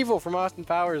Dr. Evil from Austin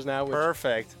Powers now. Which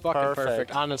Perfect. Fucking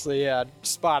perfect. Honestly, yeah,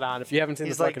 spot on. If you haven't seen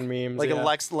He's the like, fucking memes, like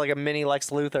yeah. a mini Lex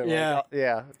Luthor. Yeah, like,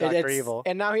 yeah. Dr. Evil.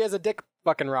 And now he has a dick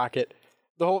fucking rocket.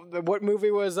 What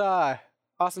movie was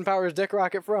Austin Powers' dick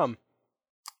rocket from?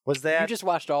 Was that? You just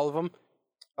watched all of them.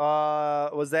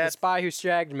 Was that The Spy Who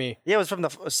Shagged Me? Yeah, it was from the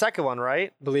second one,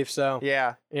 right? Believe so.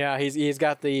 Yeah. Yeah, he's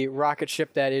got the rocket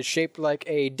ship that is shaped like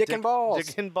a dick and balls.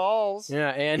 Dick and balls. Yeah,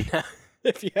 and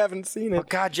if you haven't seen it. Oh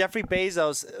God, Jeffrey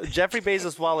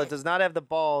Bezos' wallet does not have the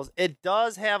balls. It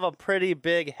does have a pretty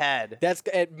big head.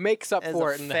 It makes up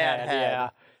for it in the head. Yeah.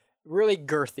 Really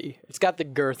girthy. It's got the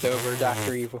girth over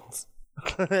Dr. Evil's.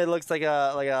 It looks like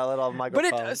a little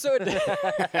microphone.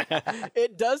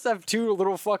 It does have two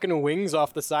little fucking wings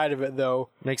off the side of it, though.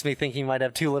 Makes me think he might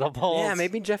have two little balls. Yeah,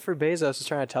 maybe Jeffrey Bezos is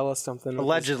trying to tell us something.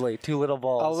 Allegedly, two little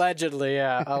balls. Allegedly,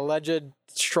 yeah. Alleged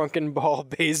shrunken ball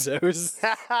Bezos.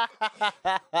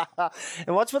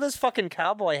 And what's with his fucking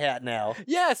cowboy hat now?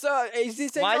 Yeah, so he's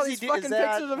taking all these fucking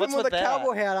pictures of him with a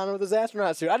cowboy hat on with his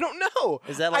astronaut suit. I don't know.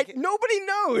 Is that like nobody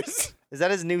knows? Is that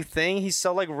his new thing? He's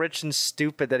so like rich and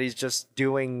stupid that he's just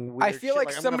doing weird I feel shit.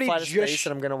 like I'm somebody gonna fly to just space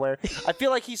and I'm gonna wear. I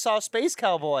feel like he saw Space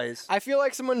Cowboys. I feel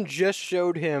like someone just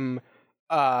showed him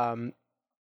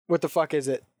what the fuck is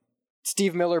it?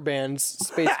 Steve Miller Band's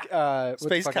Space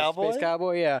Space Cowboy? Space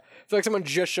Cowboy, yeah. I feel like someone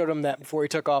just showed him that before he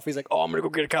took off. He's like, "Oh, I'm gonna go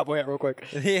get a cowboy hat real quick."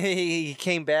 He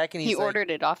came back and he ordered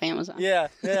it off Amazon. Yeah.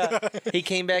 He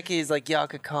came back and he's like, "Y'all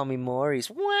could call me Maurice."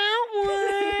 Wow.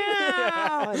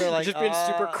 And they're like, just being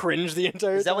super cringe the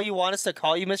entire time. Is that what you want us to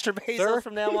call you, Mr. Bezos, Sir?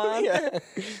 from now on? Yeah.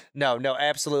 No,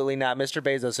 absolutely not, Mr.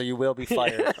 Bezos. So you will be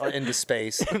fired or into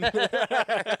space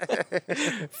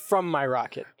From my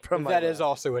rocket. That is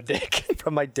also a dick.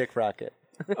 From my dick rocket.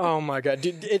 Oh my god,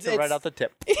 dude! It's right off the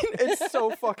tip. It's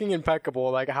so fucking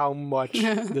impeccable. Like how much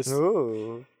this.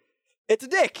 Ooh. It's a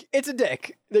dick. It's a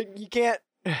dick. You can't.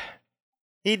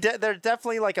 There's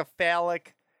definitely like a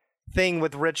phallic thing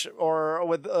with rich or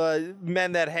with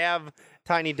men that have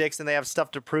tiny dicks and they have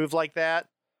stuff to prove like that.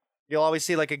 You'll always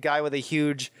see like a guy with a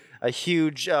huge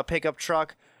pickup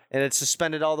truck and it's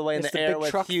suspended all the way in the air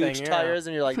with huge tires,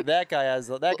 and you're like, that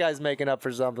guy's making up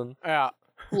for something. Yeah.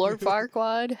 Lord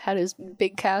Farquaad had his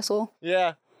big castle.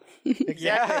 Yeah.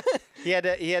 Exactly. He had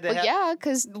to yeah,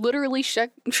 because literally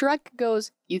Shrek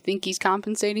goes, "You think he's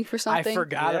compensating for something?" I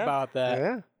forgot about that.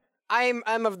 Yeah.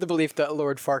 I'm of the belief that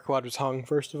Lord Farquaad was hung.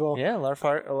 First of all, Yeah, Lord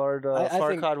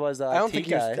Farquaad was I don't think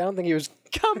he was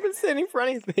compensating for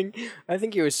anything. I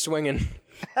think he was swinging.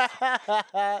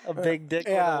 A big dick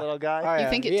with a little guy. Oh, You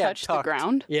think it touched the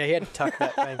ground? Yeah, he had to tuck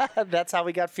that thing. That's how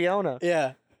we got Fiona.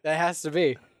 Yeah, that has to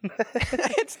be.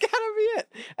 It's gotta be it.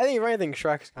 I think if anything,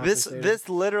 Shrek's compensating. This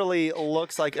literally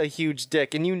looks like a huge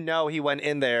dick, and you know he went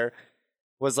in there,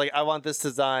 was like, I want this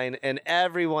design, and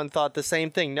everyone thought the same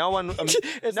thing. No one,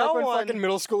 it's like when fucking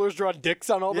middle schoolers draw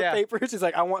dicks on all the papers. He's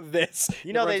like, I want this.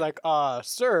 You know, everyone's like,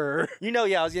 sir. You know,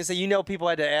 I was gonna say, people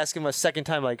had to ask him a second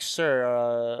time, like,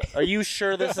 sir, are you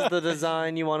sure this is the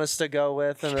design you want us to go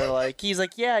with? And they're like, he's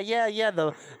like, yeah,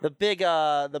 the big,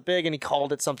 and he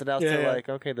called it something else. They're like,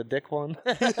 okay, the dick one.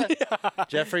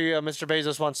 Jeffrey, Mr.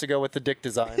 Bezos wants to go with the dick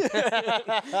design.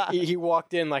 he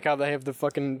walked in like how they have the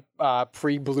fucking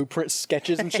pre-blueprint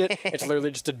sketches and shit. It's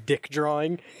literally just a dick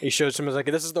drawing. He shows him, as like,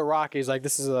 this is the rock. He's like,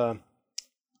 this is a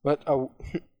what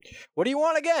do you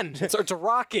want again? It's a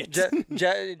rocket.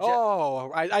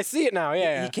 I see it now.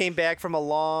 Yeah, He came back from a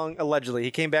long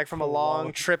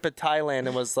trip at Thailand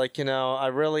and was like, I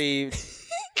really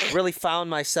found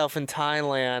myself in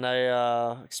Thailand.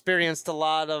 I experienced a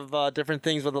lot of different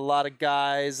things with a lot of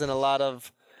guys and a lot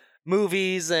of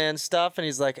movies and stuff, and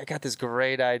he's like, I got this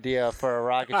great idea for a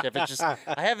rocket ship. It's just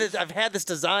I've had this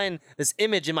design, this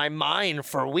image in my mind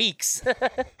for weeks.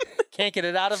 Can't get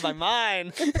it out of my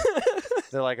mind.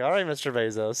 They're like, all right, Mr.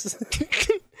 Bezos.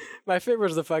 My favorite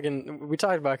was the fucking, we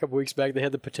talked about a couple weeks back, they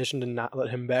had the petition to not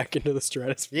let him back into the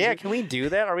stratosphere. Yeah, can we do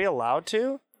that? Are we allowed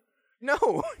to?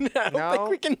 No, I don't think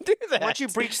we can do that. Once you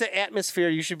breach the atmosphere,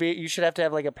 you should have to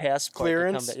have like a passport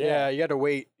clearance. To come back. Yeah, you got to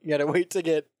wait. You got to wait to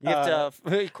get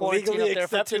quarantine legally up there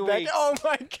for accepted 2 back. weeks. Oh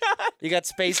my god! You got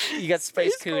space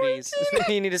cooties.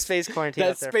 You need a space quarantine.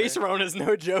 That up there space run is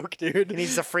no joke, dude. He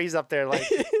needs to freeze up there like.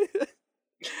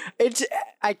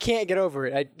 I can't get over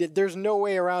it. There's no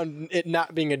way around it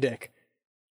not being a dick.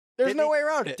 There's no way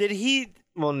around it. Did he?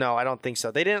 Well, no, I don't think so.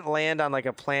 They didn't land on like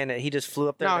a planet. He just flew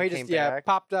up there. No, and he came just back.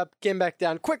 popped up, came back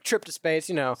down. Quick trip to space,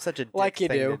 Such a dick like you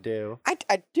thing do. to do.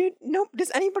 Dude, no. Does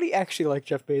anybody actually like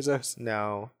Jeff Bezos?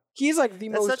 No. He's like the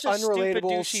That's most such a stupid,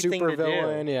 unrelatable douchey thing to do.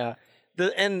 supervillain. Yeah.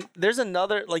 And there's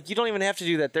another, like, you don't even have to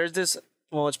do that. There's this,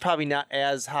 well, it's probably not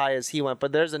as high as he went,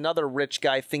 but there's another rich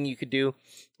guy thing you could do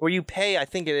where you pay, I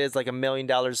think it is like $1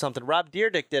 million or something. Rob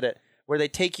Dyrdek did it, where they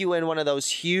take you in one of those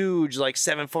huge, like,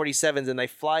 747s and they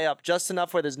fly up just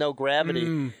enough where there's no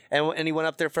gravity. And he went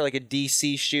up there for like a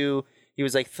DC shoe. He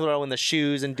was like throwing the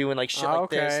shoes and doing like shit like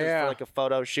this for like a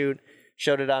photo shoot.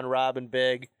 Showed it on Rob and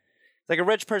Big. It's like a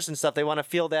rich person stuff. They want to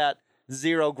feel that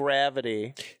zero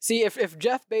gravity. See, if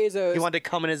Jeff Bezos... He wanted to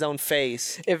come in his own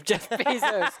face. If Jeff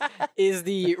Bezos is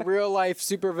the real-life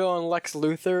supervillain Lex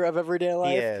Luthor of everyday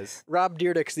life, He is. Rob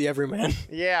Dyrdek's the everyman.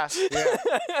 Yeah.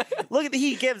 Look,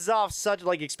 he gives off such,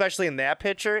 like, especially in that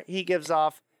picture, he gives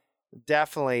off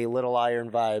definitely Little Iron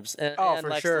vibes. And for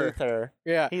Lex sure. Luthor.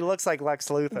 Yeah. He looks like Lex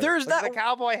Luthor. There's Look at that the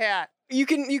cowboy hat. You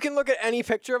can look at any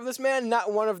picture of this man,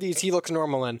 not one of these he looks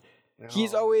normal in. No.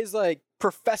 He's always like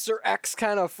Professor X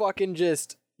kind of fucking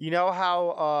just... You know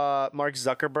how Mark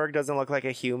Zuckerberg doesn't look like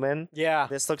a human? Yeah.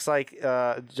 This looks like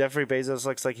Jeffrey Bezos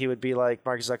looks like he would be like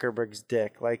Mark Zuckerberg's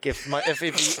dick. Like if Mark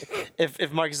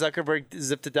Zuckerberg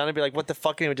zipped it down and be like, what the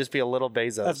fuck? And it would just be a little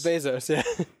Bezos. That's Bezos,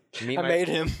 yeah. I made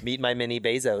him. Meet my mini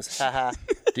Bezos. Haha.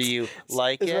 Do you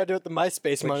like it? That's what I do with the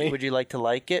MySpace money. Would you like to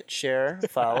like it? Share?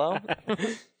 Follow?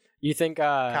 You think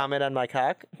comment on my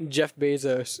cock? Jeff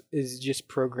Bezos is just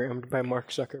programmed by Mark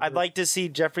Zuckerberg? I'd like to see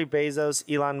Jeffrey Bezos,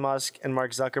 Elon Musk, and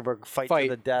Mark Zuckerberg fight to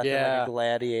the death in like a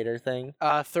gladiator thing.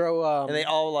 Throw and they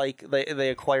all like they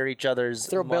acquire each other's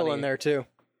Throw money. Bill in there too.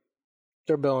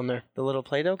 Throw Bill in there. The little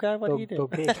Play-Doh guy? What do you do? Bill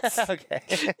Gates. Okay.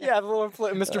 Yeah, the little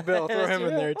Mr. Bill. Throw him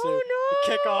in there too. Oh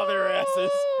kick all their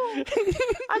asses.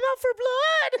 I'm out for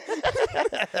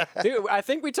blood. Dude, I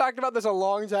think we talked about this a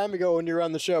long time ago when you were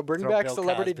on the show. Bring back Bill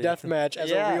Celebrity Cosby. Deathmatch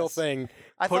as a real thing.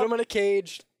 I Put thought- them in a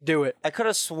cage. Do it. I could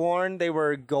have sworn they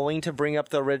were going to bring up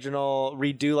the original,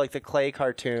 redo like the Clay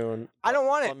cartoon. I don't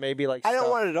want it. Or maybe like I don't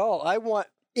stuff. want it at all. I want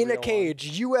in a Real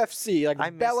cage, UFC, like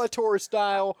Bellator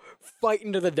style,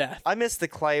 fighting to the death. I miss the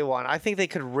Clay one. I think they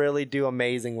could really do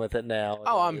amazing with it now.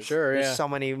 Oh, I'm sure, There's yeah. so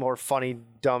many more funny,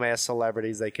 dumbass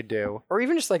celebrities they could do. Or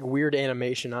even just like weird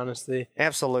animation, honestly.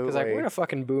 Absolutely. Because like we're in a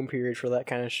fucking boom period for that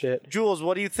kind of shit. Jules,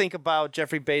 what do you think about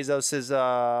Jeffrey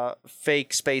Bezos'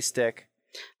 fake space stick?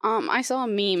 I saw a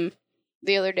meme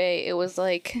the other day. It was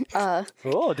like,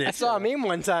 Oh, did I saw a meme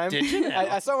one time. Did you now?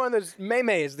 I saw one of those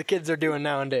memes the kids are doing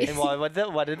nowadays. And what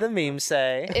did the meme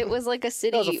say? it was like a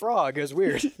city. It was a frog. It was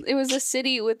weird. It was a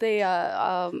city with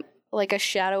a like a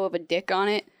shadow of a dick on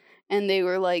it, and they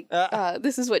were like,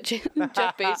 "This is what Jeff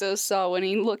Bezos saw when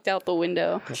he looked out the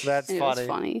window." That's and funny. It was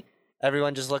funny.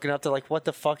 Everyone just looking up to like, what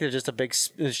the fuck? There's just a big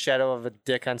shadow of a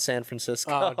dick on San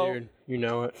Francisco. Oh, dude, you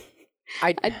know it.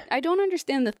 I don't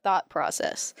understand the thought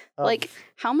process. Like,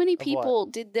 how many people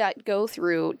did that go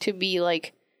through to be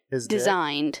like His dick?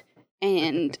 designed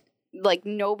and like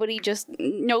nobody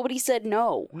said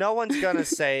no. No one's gonna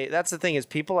say. That's the thing is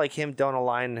people like him don't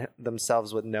align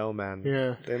themselves with no men.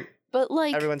 Yeah. But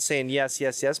like Everyone's saying yes,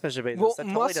 Mr. Bezos. Well, that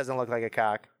totally doesn't look like a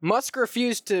cock. Musk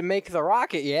refused to make the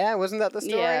rocket. Yeah, wasn't that the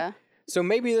story? Yeah. So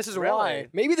maybe this is why.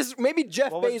 Maybe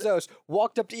Jeff Bezos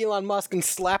walked up to Elon Musk and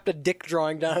slapped a dick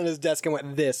drawing down on his desk and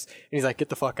went this, and he's like, "Get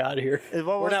the fuck out of here.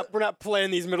 We're not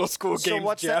playing these middle school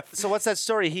games, Jeff." So what's that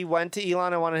story? He went to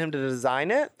Elon and wanted him to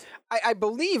design it. I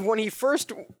believe when he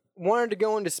first wanted to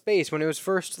go into space, when it was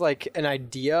first like an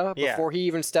idea before he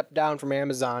even stepped down from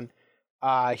Amazon,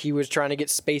 he was trying to get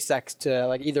SpaceX to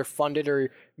like either fund it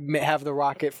or have the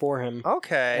rocket for him.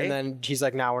 Okay. And then he's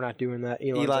like, "No, we're not doing that."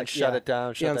 Elon like, shut it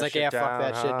down. Shut Elon's that like, shit "Yeah, down, fuck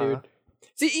that huh?" shit, dude."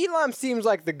 See, Elon seems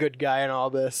like the good guy in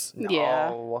all this.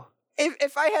 No.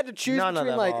 If I had to choose None of between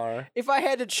them like are. if I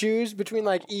had to choose between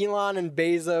like Elon and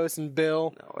Bezos and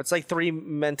Bill, It's like three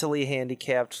mentally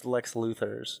handicapped Lex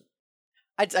Luthors.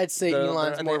 I'd say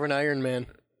Elon's more of an Iron Man.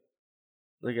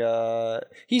 Like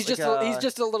He's just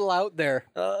a little out there.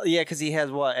 Yeah, because he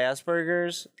has what,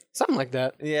 Asperger's? Something like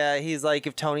that. Yeah, he's like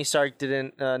if Tony Stark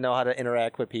didn't know how to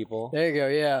interact with people. There you go.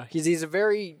 Yeah, he's a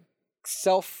very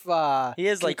he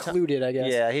is like concluded, I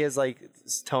guess. Yeah, he is like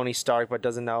Tony Stark, but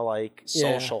doesn't know like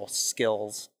social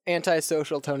skills.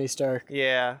 Antisocial Tony Stark.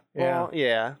 Yeah. Well,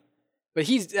 yeah. But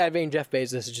Jeff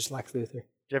Bezos is just Lex Luthor.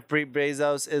 Jeffrey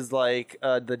Bezos is like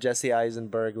the Jesse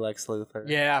Eisenberg Lex Luthor.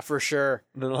 Yeah, for sure.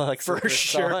 The Lex For Luthor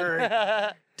sure.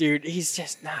 son. Dude, he's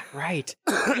just not right.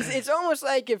 It's almost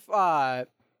like if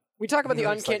we talk about He the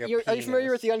looks like uncanny. a Are you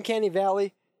familiar with the Uncanny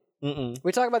Valley? Mm-mm.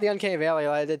 We talk about the Uncanny Valley.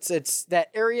 Like, it's that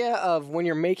area of when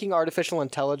you're making artificial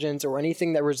intelligence or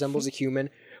anything that resembles a human,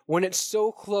 when it's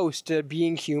so close to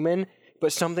being human,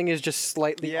 but something is just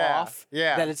slightly off,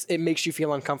 that it makes you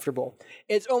feel uncomfortable.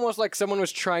 It's almost like someone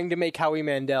was trying to make Howie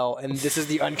Mandel, and this is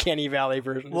the Uncanny Valley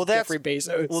version. Well, It's Jeffrey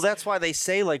Bezos. Well, that's why they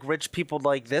say like rich people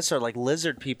like this are like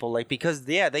lizard people, like because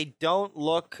they don't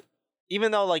look.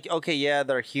 Even though, like, okay, yeah,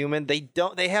 they're human, they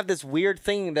have this weird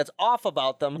thing that's off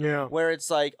about them where it's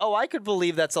like, oh, I could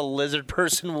believe that's a lizard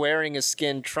person wearing a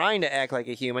skin trying to act like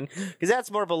a human because that's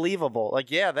more believable.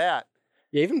 Like, yeah, that.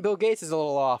 Yeah, even Bill Gates is a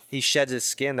little off. He sheds his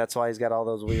skin. That's why he's got all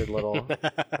those weird little... Dude,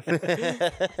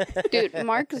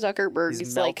 Mark Zuckerberg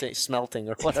is smelting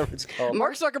or whatever it's called.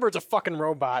 Mark Zuckerberg's a fucking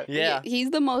robot. Yeah.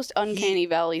 He's the most uncanny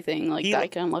valley thing that I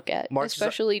can look at.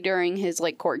 Especially during his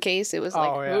like court case. It was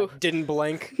like, ooh. Didn't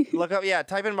blink. Look up,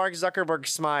 type in Mark Zuckerberg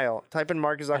smile. Type in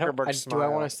Mark Zuckerberg smile. Do I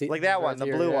want to see like that one, the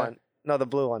blue one. No, the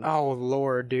blue one. Oh,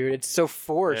 Lord, dude. It's so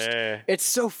forced. It's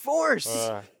so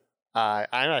forced. I'm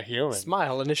a human.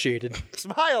 Smile initiated.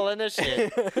 Smile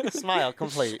initiated. Smile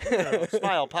complete.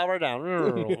 Smile power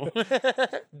down.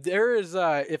 There is,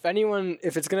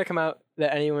 if it's going to come out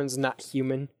that anyone's not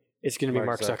human, it's going to be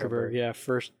Mark Zuckerberg. Yeah,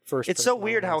 first. It's so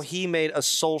weird how he made a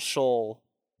social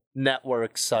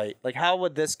network site. Like, how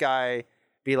would this guy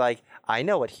be like, I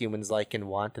know what humans like and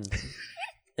want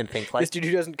and think like. This dude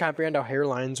who doesn't comprehend how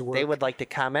hairlines work. They would like to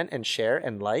comment and share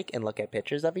and like and look at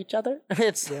pictures of each other.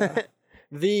 It's... Yeah.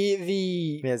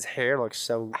 His hair looks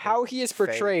so how he is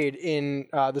portrayed in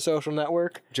The Social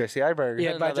Network. Jesse Eisenberg.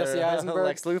 Yeah, by Jesse Eisenberg.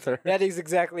 Lex Luthor. That is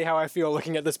exactly how I feel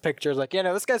looking at this picture. It's like,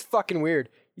 this guy's fucking weird.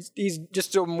 He's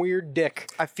just a weird dick.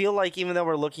 I feel like even though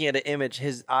we're looking at an image,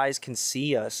 his eyes can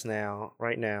see us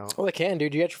right now. Well, they can,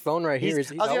 dude. You got your phone right here.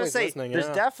 He's I was gonna say, listening. there's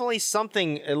definitely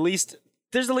something, at least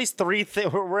There's at least three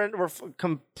things. We're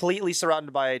completely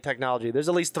surrounded by technology. There's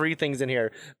at least three things in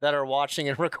here that are watching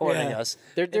and recording us.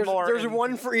 There's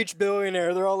one for each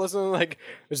billionaire. They're all listening. Like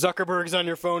Zuckerberg's on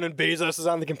your phone and Bezos is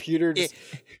on the computer.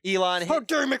 Elon. How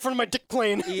dare you make fun of my dick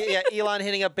plane? Yeah, Elon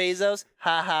hitting up Bezos.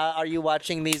 Haha, are you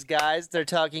watching these guys? They're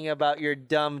talking about your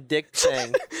dumb dick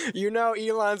thing. You know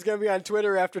Elon's going to be on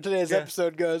Twitter after today's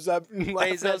episode goes up.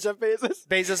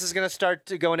 Bezos is going to start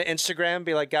to go into Instagram and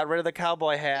be like, got rid of the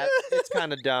cowboy hat. It's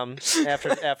kind of dumb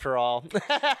after all.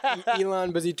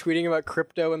 Elon busy tweeting about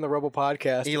crypto and the Rebel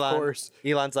podcast, of course.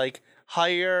 Elon's like,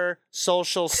 hire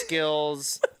social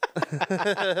skills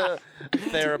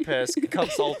therapists,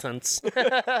 consultants.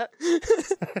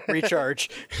 Recharge.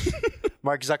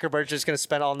 Mark Zuckerberg's just going to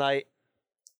spend all night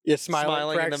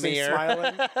smiling in the mirror.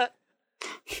 Smiling.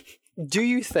 Do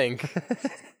you think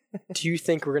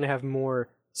we're going to have more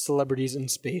celebrities in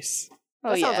space?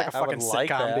 Oh, that sounds yeah. like a fucking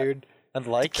sitcom, dude. I'd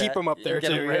like Keep them up there, too.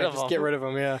 Get rid of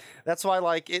them, yeah. That's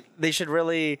why, they should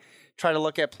really try to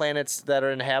look at planets that are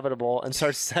inhabitable and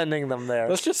start sending them there.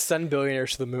 Let's just send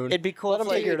billionaires to the moon. It'd be cool. Let them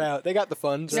figure it out. They got the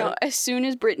funds. No, right? as soon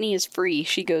as Britney is free,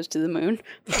 she goes to the moon.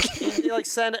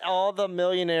 Send all the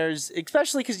millionaires,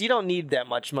 especially because you don't need that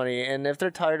much money. And if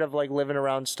they're tired of, living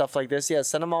around stuff like this,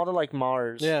 send them all to,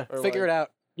 Mars. Yeah, figure it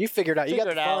out. You figure it out. You got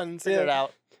the funds. Figure it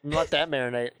out. Let that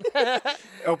marinate.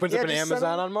 Opens up an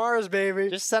Amazon on Mars, baby.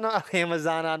 Just send an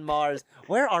Amazon on Mars.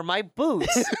 Where are my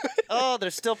boots? Oh, they're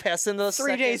still passing the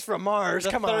 3 days from Mars.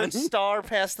 Come on. Third star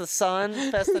past the sun,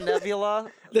 past the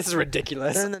nebula. This is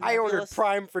ridiculous. I ordered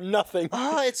Prime for nothing.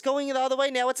 Oh, it's going all the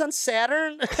way now. It's on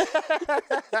Saturn.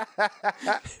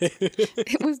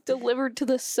 It was delivered to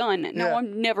the sun. Now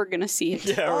I'm never gonna see it.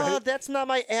 Yeah, right. Oh, that's not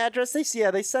my address. They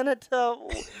sent it to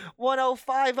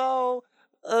 1050.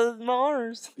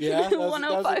 Mars. Yeah, that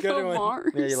was a good one.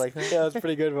 Mars. Yeah, you like that? Yeah, that's a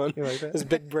pretty good one. You like that? This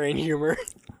big brain humor.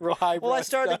 Real high. Well, I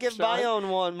started to give my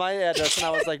address, and I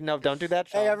was like, no, don't do that,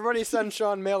 Sean. Hey, everybody send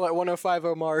Sean mail at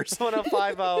 1050 Mars.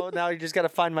 1050. Now you just got to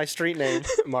find my street name.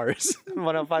 Mars.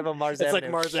 1050 Mars Avenue. It's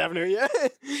like Mars Avenue, yeah.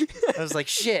 I was like,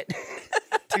 shit.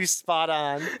 Too spot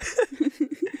on.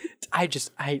 I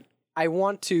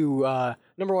want to,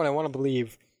 number one, I want to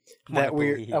believe that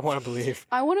I want to believe.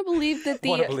 I want to believe that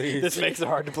This makes it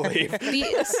hard to believe.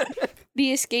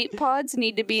 The escape pods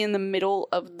need to be in the middle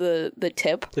of the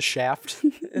tip. The shaft?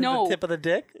 No. The tip of the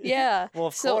dick? Yeah. Well,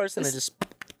 of course, and they just...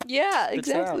 Yeah,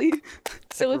 exactly.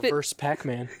 So if reverse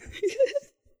Pac-Man.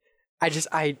 I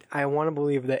want to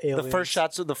believe that aliens...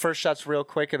 The first shot's real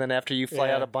quick, and then after you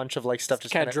fly out, a bunch of stuff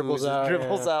just kind of dribbles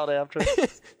out after.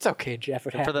 It's okay, Jeff.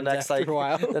 It for the next after a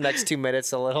while. the next 2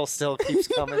 minutes, a little still keeps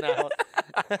coming out.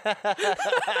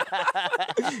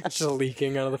 It's just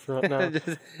leaking out of the front now.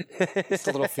 It's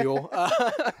a little fuel.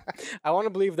 I want to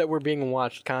believe that we're being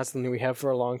watched constantly. We have for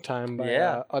a long time by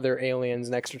other aliens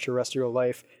and extraterrestrial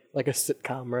life, like a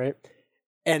sitcom, right?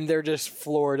 And they're just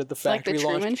floored at the fact like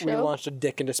the we launched a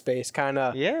dick into space, kind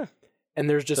of. Yeah. And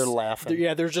there's just they're laughing.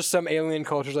 There's just some alien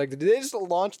cultures like, did they just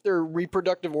launch their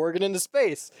reproductive organ into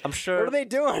space? I'm sure. What are they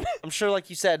doing? I'm sure,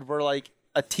 like you said, we're like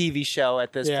a TV show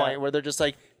at this point where they're just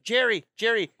like, Jerry,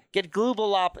 get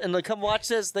Gloobulop and come watch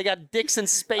this. They got dicks in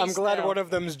space. I'm glad one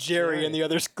of them's Jerry and the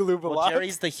other's Gloobulop. Well,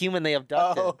 Jerry's the human they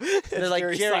abducted. Oh, they're like,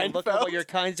 Jerry, look at what your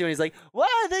kind's doing. He's like,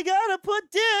 why they gotta put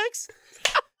dicks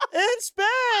in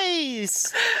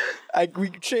space?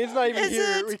 We Shane's not even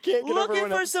here. We can't get looking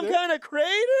for some kind of crater?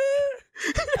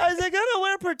 Is it gonna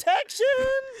wear protection?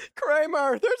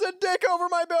 Kramer, there's a dick over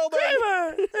my building.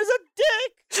 Kramer, there's a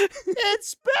dick in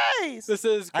space. This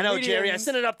is I know, Jerry. I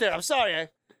sent it up there. I'm sorry.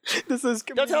 This is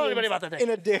don't tell anybody about the dick. In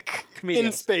a dick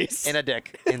in space. In a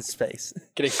dick in space.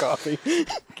 Getting coffee.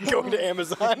 Going to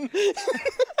Amazon.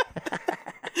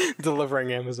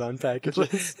 Delivering Amazon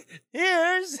packages.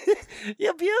 Here's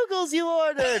your bugles you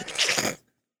ordered.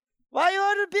 Why you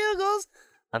ordered bugles?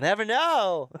 I'll never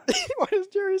know. Why does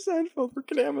Jerry Seinfeld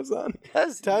work at Amazon?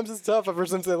 Times is tough ever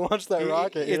since they launched that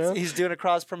rocket. He's doing a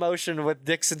cross promotion with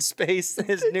Dicks in Space.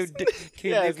 His new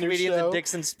comedians in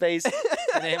Dicks in Space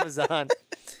and Amazon.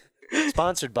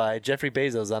 Sponsored by Jeffrey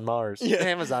Bezos on Mars. Yeah.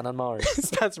 Amazon on Mars.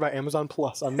 Sponsored by Amazon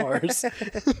Plus on Mars.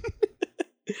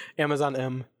 Amazon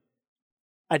M.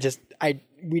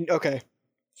 Okay.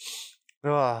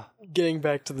 Getting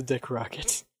back to the dick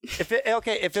rocket. If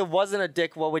it wasn't a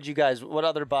dick, what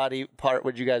other body part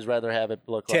would you guys rather have it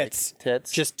look like?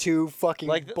 Tits. Just two fucking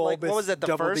bulbous, what was it,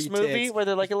 the first movie where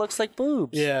they're like, it looks like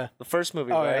boobs? Yeah. The first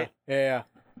movie, right? Yeah.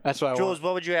 That's what Jules,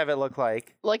 what would you have it look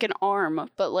like? Like an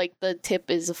arm, but like the tip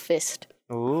is a fist.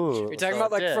 Ooh. You're talking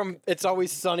about from It's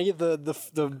Always Sunny,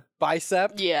 the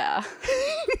bicep? Yeah.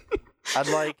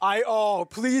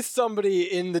 Please somebody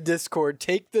in the Discord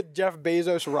take the Jeff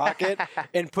Bezos rocket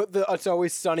and put the "It's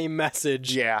Always Sunny"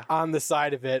 message on the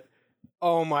side of it.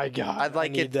 Oh my god! I'd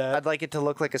like it to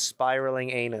look like a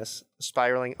spiraling anus,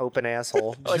 spiraling open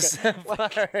asshole,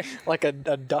 like a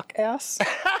duck ass.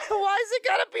 Why is it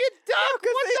gotta be a duck?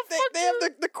 Because they have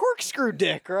the corkscrew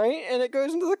dick, right? And it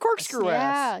goes into the corkscrew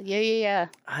ass. Yeah.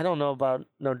 I don't know about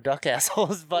no duck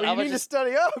assholes, but you need to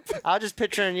study up. I was just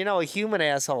picturing, a human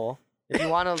asshole.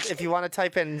 If you wanna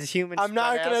type in human, I'm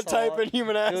not gonna type in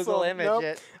human asshole. Google image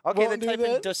it. Okay, then type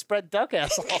in just spread duck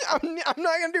asshole. I'm not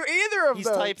gonna do either of those.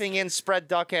 He's typing in spread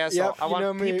duck asshole. Yep, I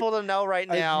want people to know right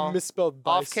now. I misspelled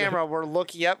bicep. Off camera, we're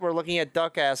looking at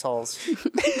duck assholes.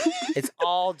 It's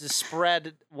all just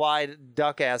spread wide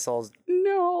duck assholes.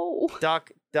 No.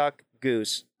 Duck,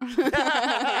 goose.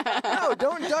 No,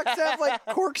 don't ducks have like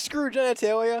corkscrew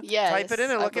genitalia? Yes. Type it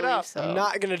in and look it up. I'm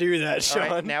not gonna do that, Sean. All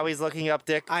right, now he's looking up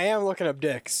dick. I am looking up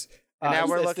dicks. And now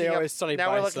we're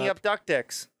we're looking up duck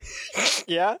dicks.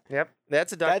 Yeah? Yep,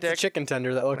 that's a duck dick. That's a chicken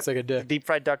tender that looks like a dick. Deep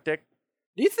fried duck dick.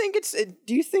 Do you think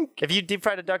if you deep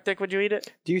fried a duck dick, would you eat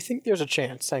it? Do you think there's a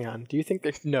chance? Hang on. Do you think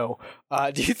there's no?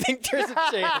 Do you think there's a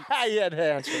chance? You had to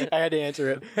answer it. I had to answer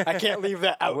it. I can't leave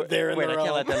that out there in the realm. I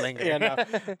can't let that linger. Yeah, no.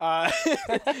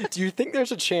 Do you think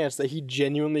there's a chance that he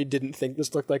genuinely didn't think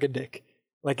this looked like a dick?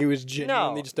 Like it was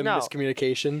genuinely just a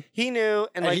miscommunication? He knew,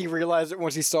 and he realized it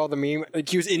once he saw the meme. Like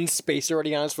he was in space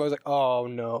already on his phone. He was like, "Oh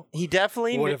no!" He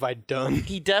definitely. What have I done?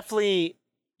 He definitely.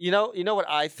 You know what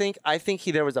I think? I think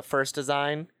there was a first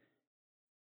design.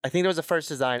 And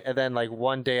then like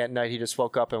one day at night he just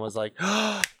woke up and was like,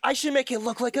 I should make it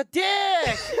look like a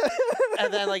dick.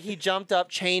 And then like he jumped up,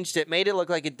 changed it, made it look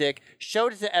like a dick,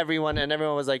 showed it to everyone, and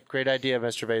everyone was like, great idea,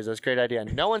 Mr. Bezos, great idea.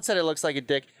 No one said it looks like a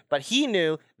dick, but they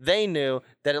knew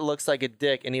that it looks like a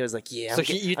dick, and he was like, yeah, I'm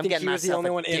getting he was the only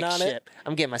one in on it?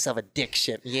 I'm getting myself a dick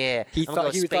ship. Yeah. He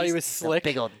thought he was slick.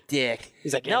 Big old dick.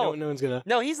 He's like, no one's gonna.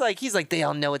 No, he's like, they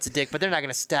all know it's a dick, but they're not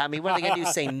gonna stop me. What are they gonna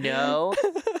do? Say no?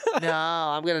 No,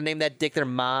 I'm gonna name that dick their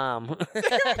mom.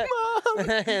 And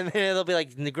then they'll be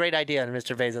like, great idea,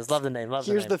 Mr. Bezos. Love the name.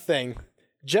 Here's the thing.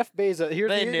 Jeff Bezos,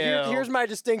 here's my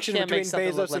distinction between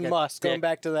Bezos and Musk. Going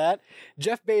back to that,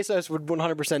 Jeff Bezos would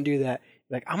 100% do that.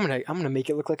 Like I'm gonna make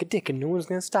it look like a dick, and no one's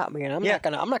gonna stop me. And I'm not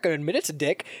gonna admit it's a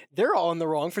dick. They're all in the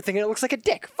wrong for thinking it looks like a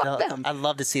dick. Fuck them. I'd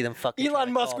love to see them fucking.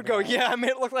 Elon Musk would go, yeah, I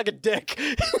made it look like a dick.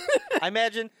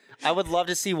 I would love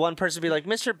to see one person be like,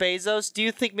 Mr. Bezos, do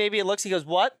you think maybe it looks? He goes,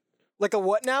 what? Like a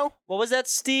what now? What was that,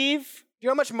 Steve? Do you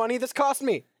know how much money this cost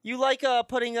me? You like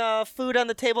putting food on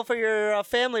the table for your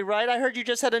family, right? I heard you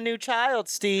just had a new child,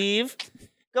 Steve.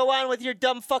 Go on with your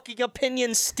dumb fucking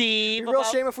opinions, Steve. Real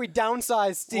shame if we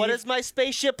downsize, Steve. What does my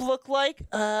spaceship look like?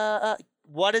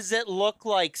 What does it look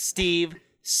like, Steve?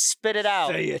 Spit it out.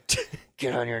 Say it.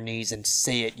 Get on your knees and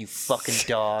say it, you fucking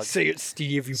dog. Say it,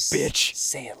 Steve, you bitch.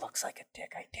 Say it looks like a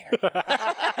dick, I dare.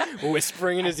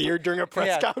 Whispering in his ear during a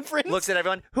press conference. Looks at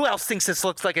everyone. Who else thinks this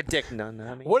looks like a dick? No,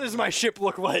 not me. What does my ship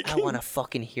look like? I want to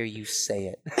fucking hear you say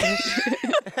it.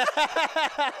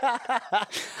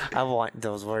 I want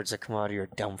those words to come out of your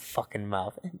dumb fucking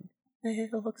mouth.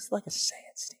 It looks like a say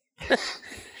it, Steve.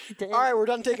 All right, we're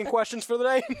done taking questions for the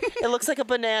day. It looks like a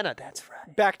banana. That's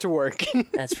right. Back to work.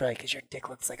 That's right, because your dick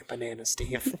looks like a banana,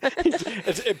 Steve.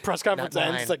 Press conference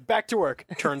ends. It's like, back to work.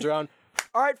 Turns around.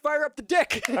 All right, fire up the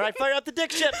dick. All right, fire up the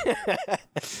dick ship.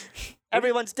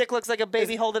 Everyone's dick looks like a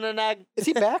baby holding an egg. Is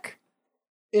he back?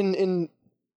 In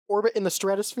orbit in the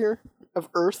stratosphere of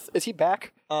Earth? Is he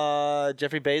back?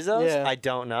 Jeffrey Bezos? Yeah. I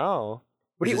don't know.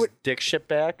 Is his dick ship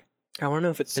back? I don't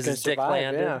know if it's Is gonna his dick survive,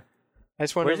 landed? yeah. I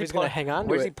just wonder if he's going to hang on to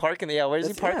Where's it. he parking? Where's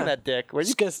he parking that dick? Where's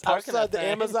he parking outside the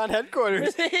Amazon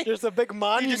headquarters? There's a big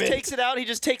monument. He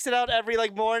just takes it out every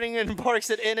morning and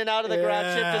parks it in and out of the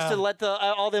garage ship just to let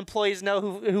all the employees know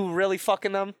who really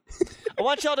fucking them. I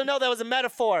want y'all to know that was a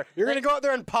metaphor. You're going to go out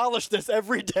there and polish this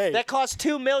every day. That costs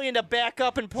 $2 million to back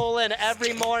up and pull in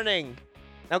every morning.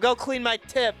 Now go clean my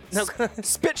tip. No,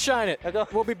 spit shine it.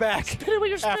 We'll be back spit it with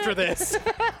your spit. After this.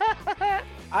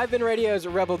 I've been Radio's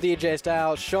Rebel DJ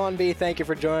Style. Sean B., thank you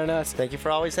for joining us. Thank you for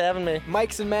always having me.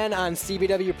 Mikes and Men on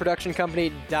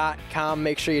cbwproductioncompany.com.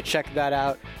 Make sure you check that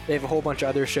out. They have a whole bunch of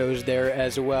other shows there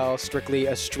as well. Strictly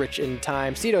a Stritch in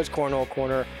Time, Cito's Cornhole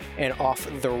Corner, and Off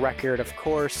the Record, of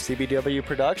course. CBW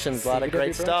Productions, a lot of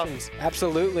great stuff.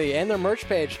 Absolutely. And their merch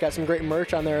page. Got some great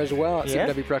merch on there as well at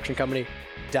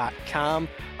cbwproductioncompany.com.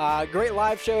 Great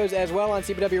live shows as well on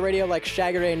CBW Radio, like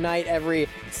Shaggerday Night every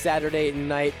Saturday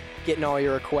night. Getting all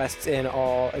your requests in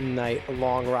all night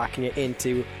long, rocking it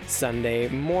into Sunday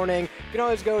morning. You can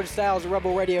always go to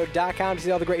stylesrebelradio.com to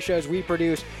see all the great shows we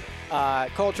produce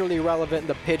culturally relevant,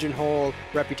 the Pigeonhole,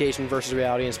 Reputation versus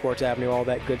Reality, and Sports Avenue, all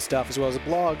that good stuff, as well as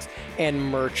blogs and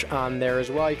merch on there as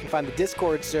well. You can find the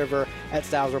Discord server at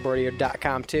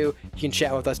stylesroboradio.com too. You can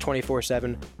chat with us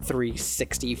 24/7,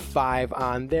 365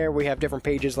 on there. We have different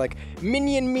pages like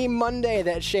Minion Meme Monday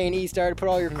that Shane E started. Put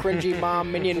all your cringy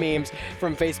mom Minion memes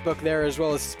from Facebook there, as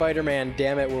well as Spider-Man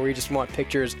Damn It, where we just want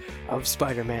pictures of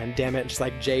Spider-Man Damn It, just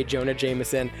like J. Jonah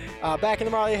Jameson. Back in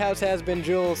the Marley House has been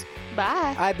Jules.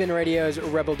 Bye. I've been Radio's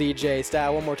Rebel DJ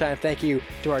Style. One more time, thank you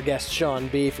to our guest Sean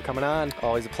B for coming on.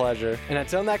 Always a pleasure. And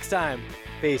until next time,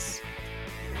 peace.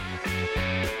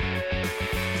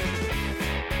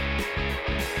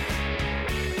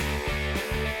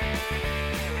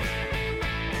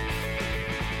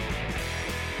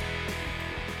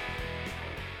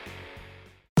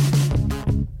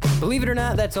 Believe it or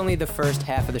not, that's only the first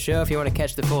half of the show. If you want to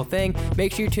catch the full thing,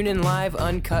 make sure you tune in live,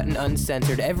 uncut, and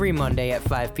uncensored every Monday at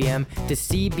 5 p.m. to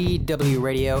CBW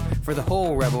Radio for the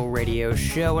whole Rebel Radio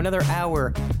show. Another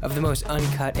hour of the most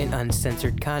uncut and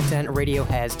uncensored content radio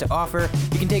has to offer.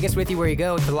 You can take us with you where you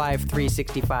go with the Live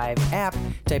 365 app.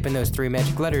 Type in those 3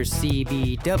 magic letters,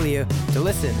 CBW, to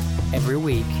listen every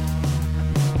week.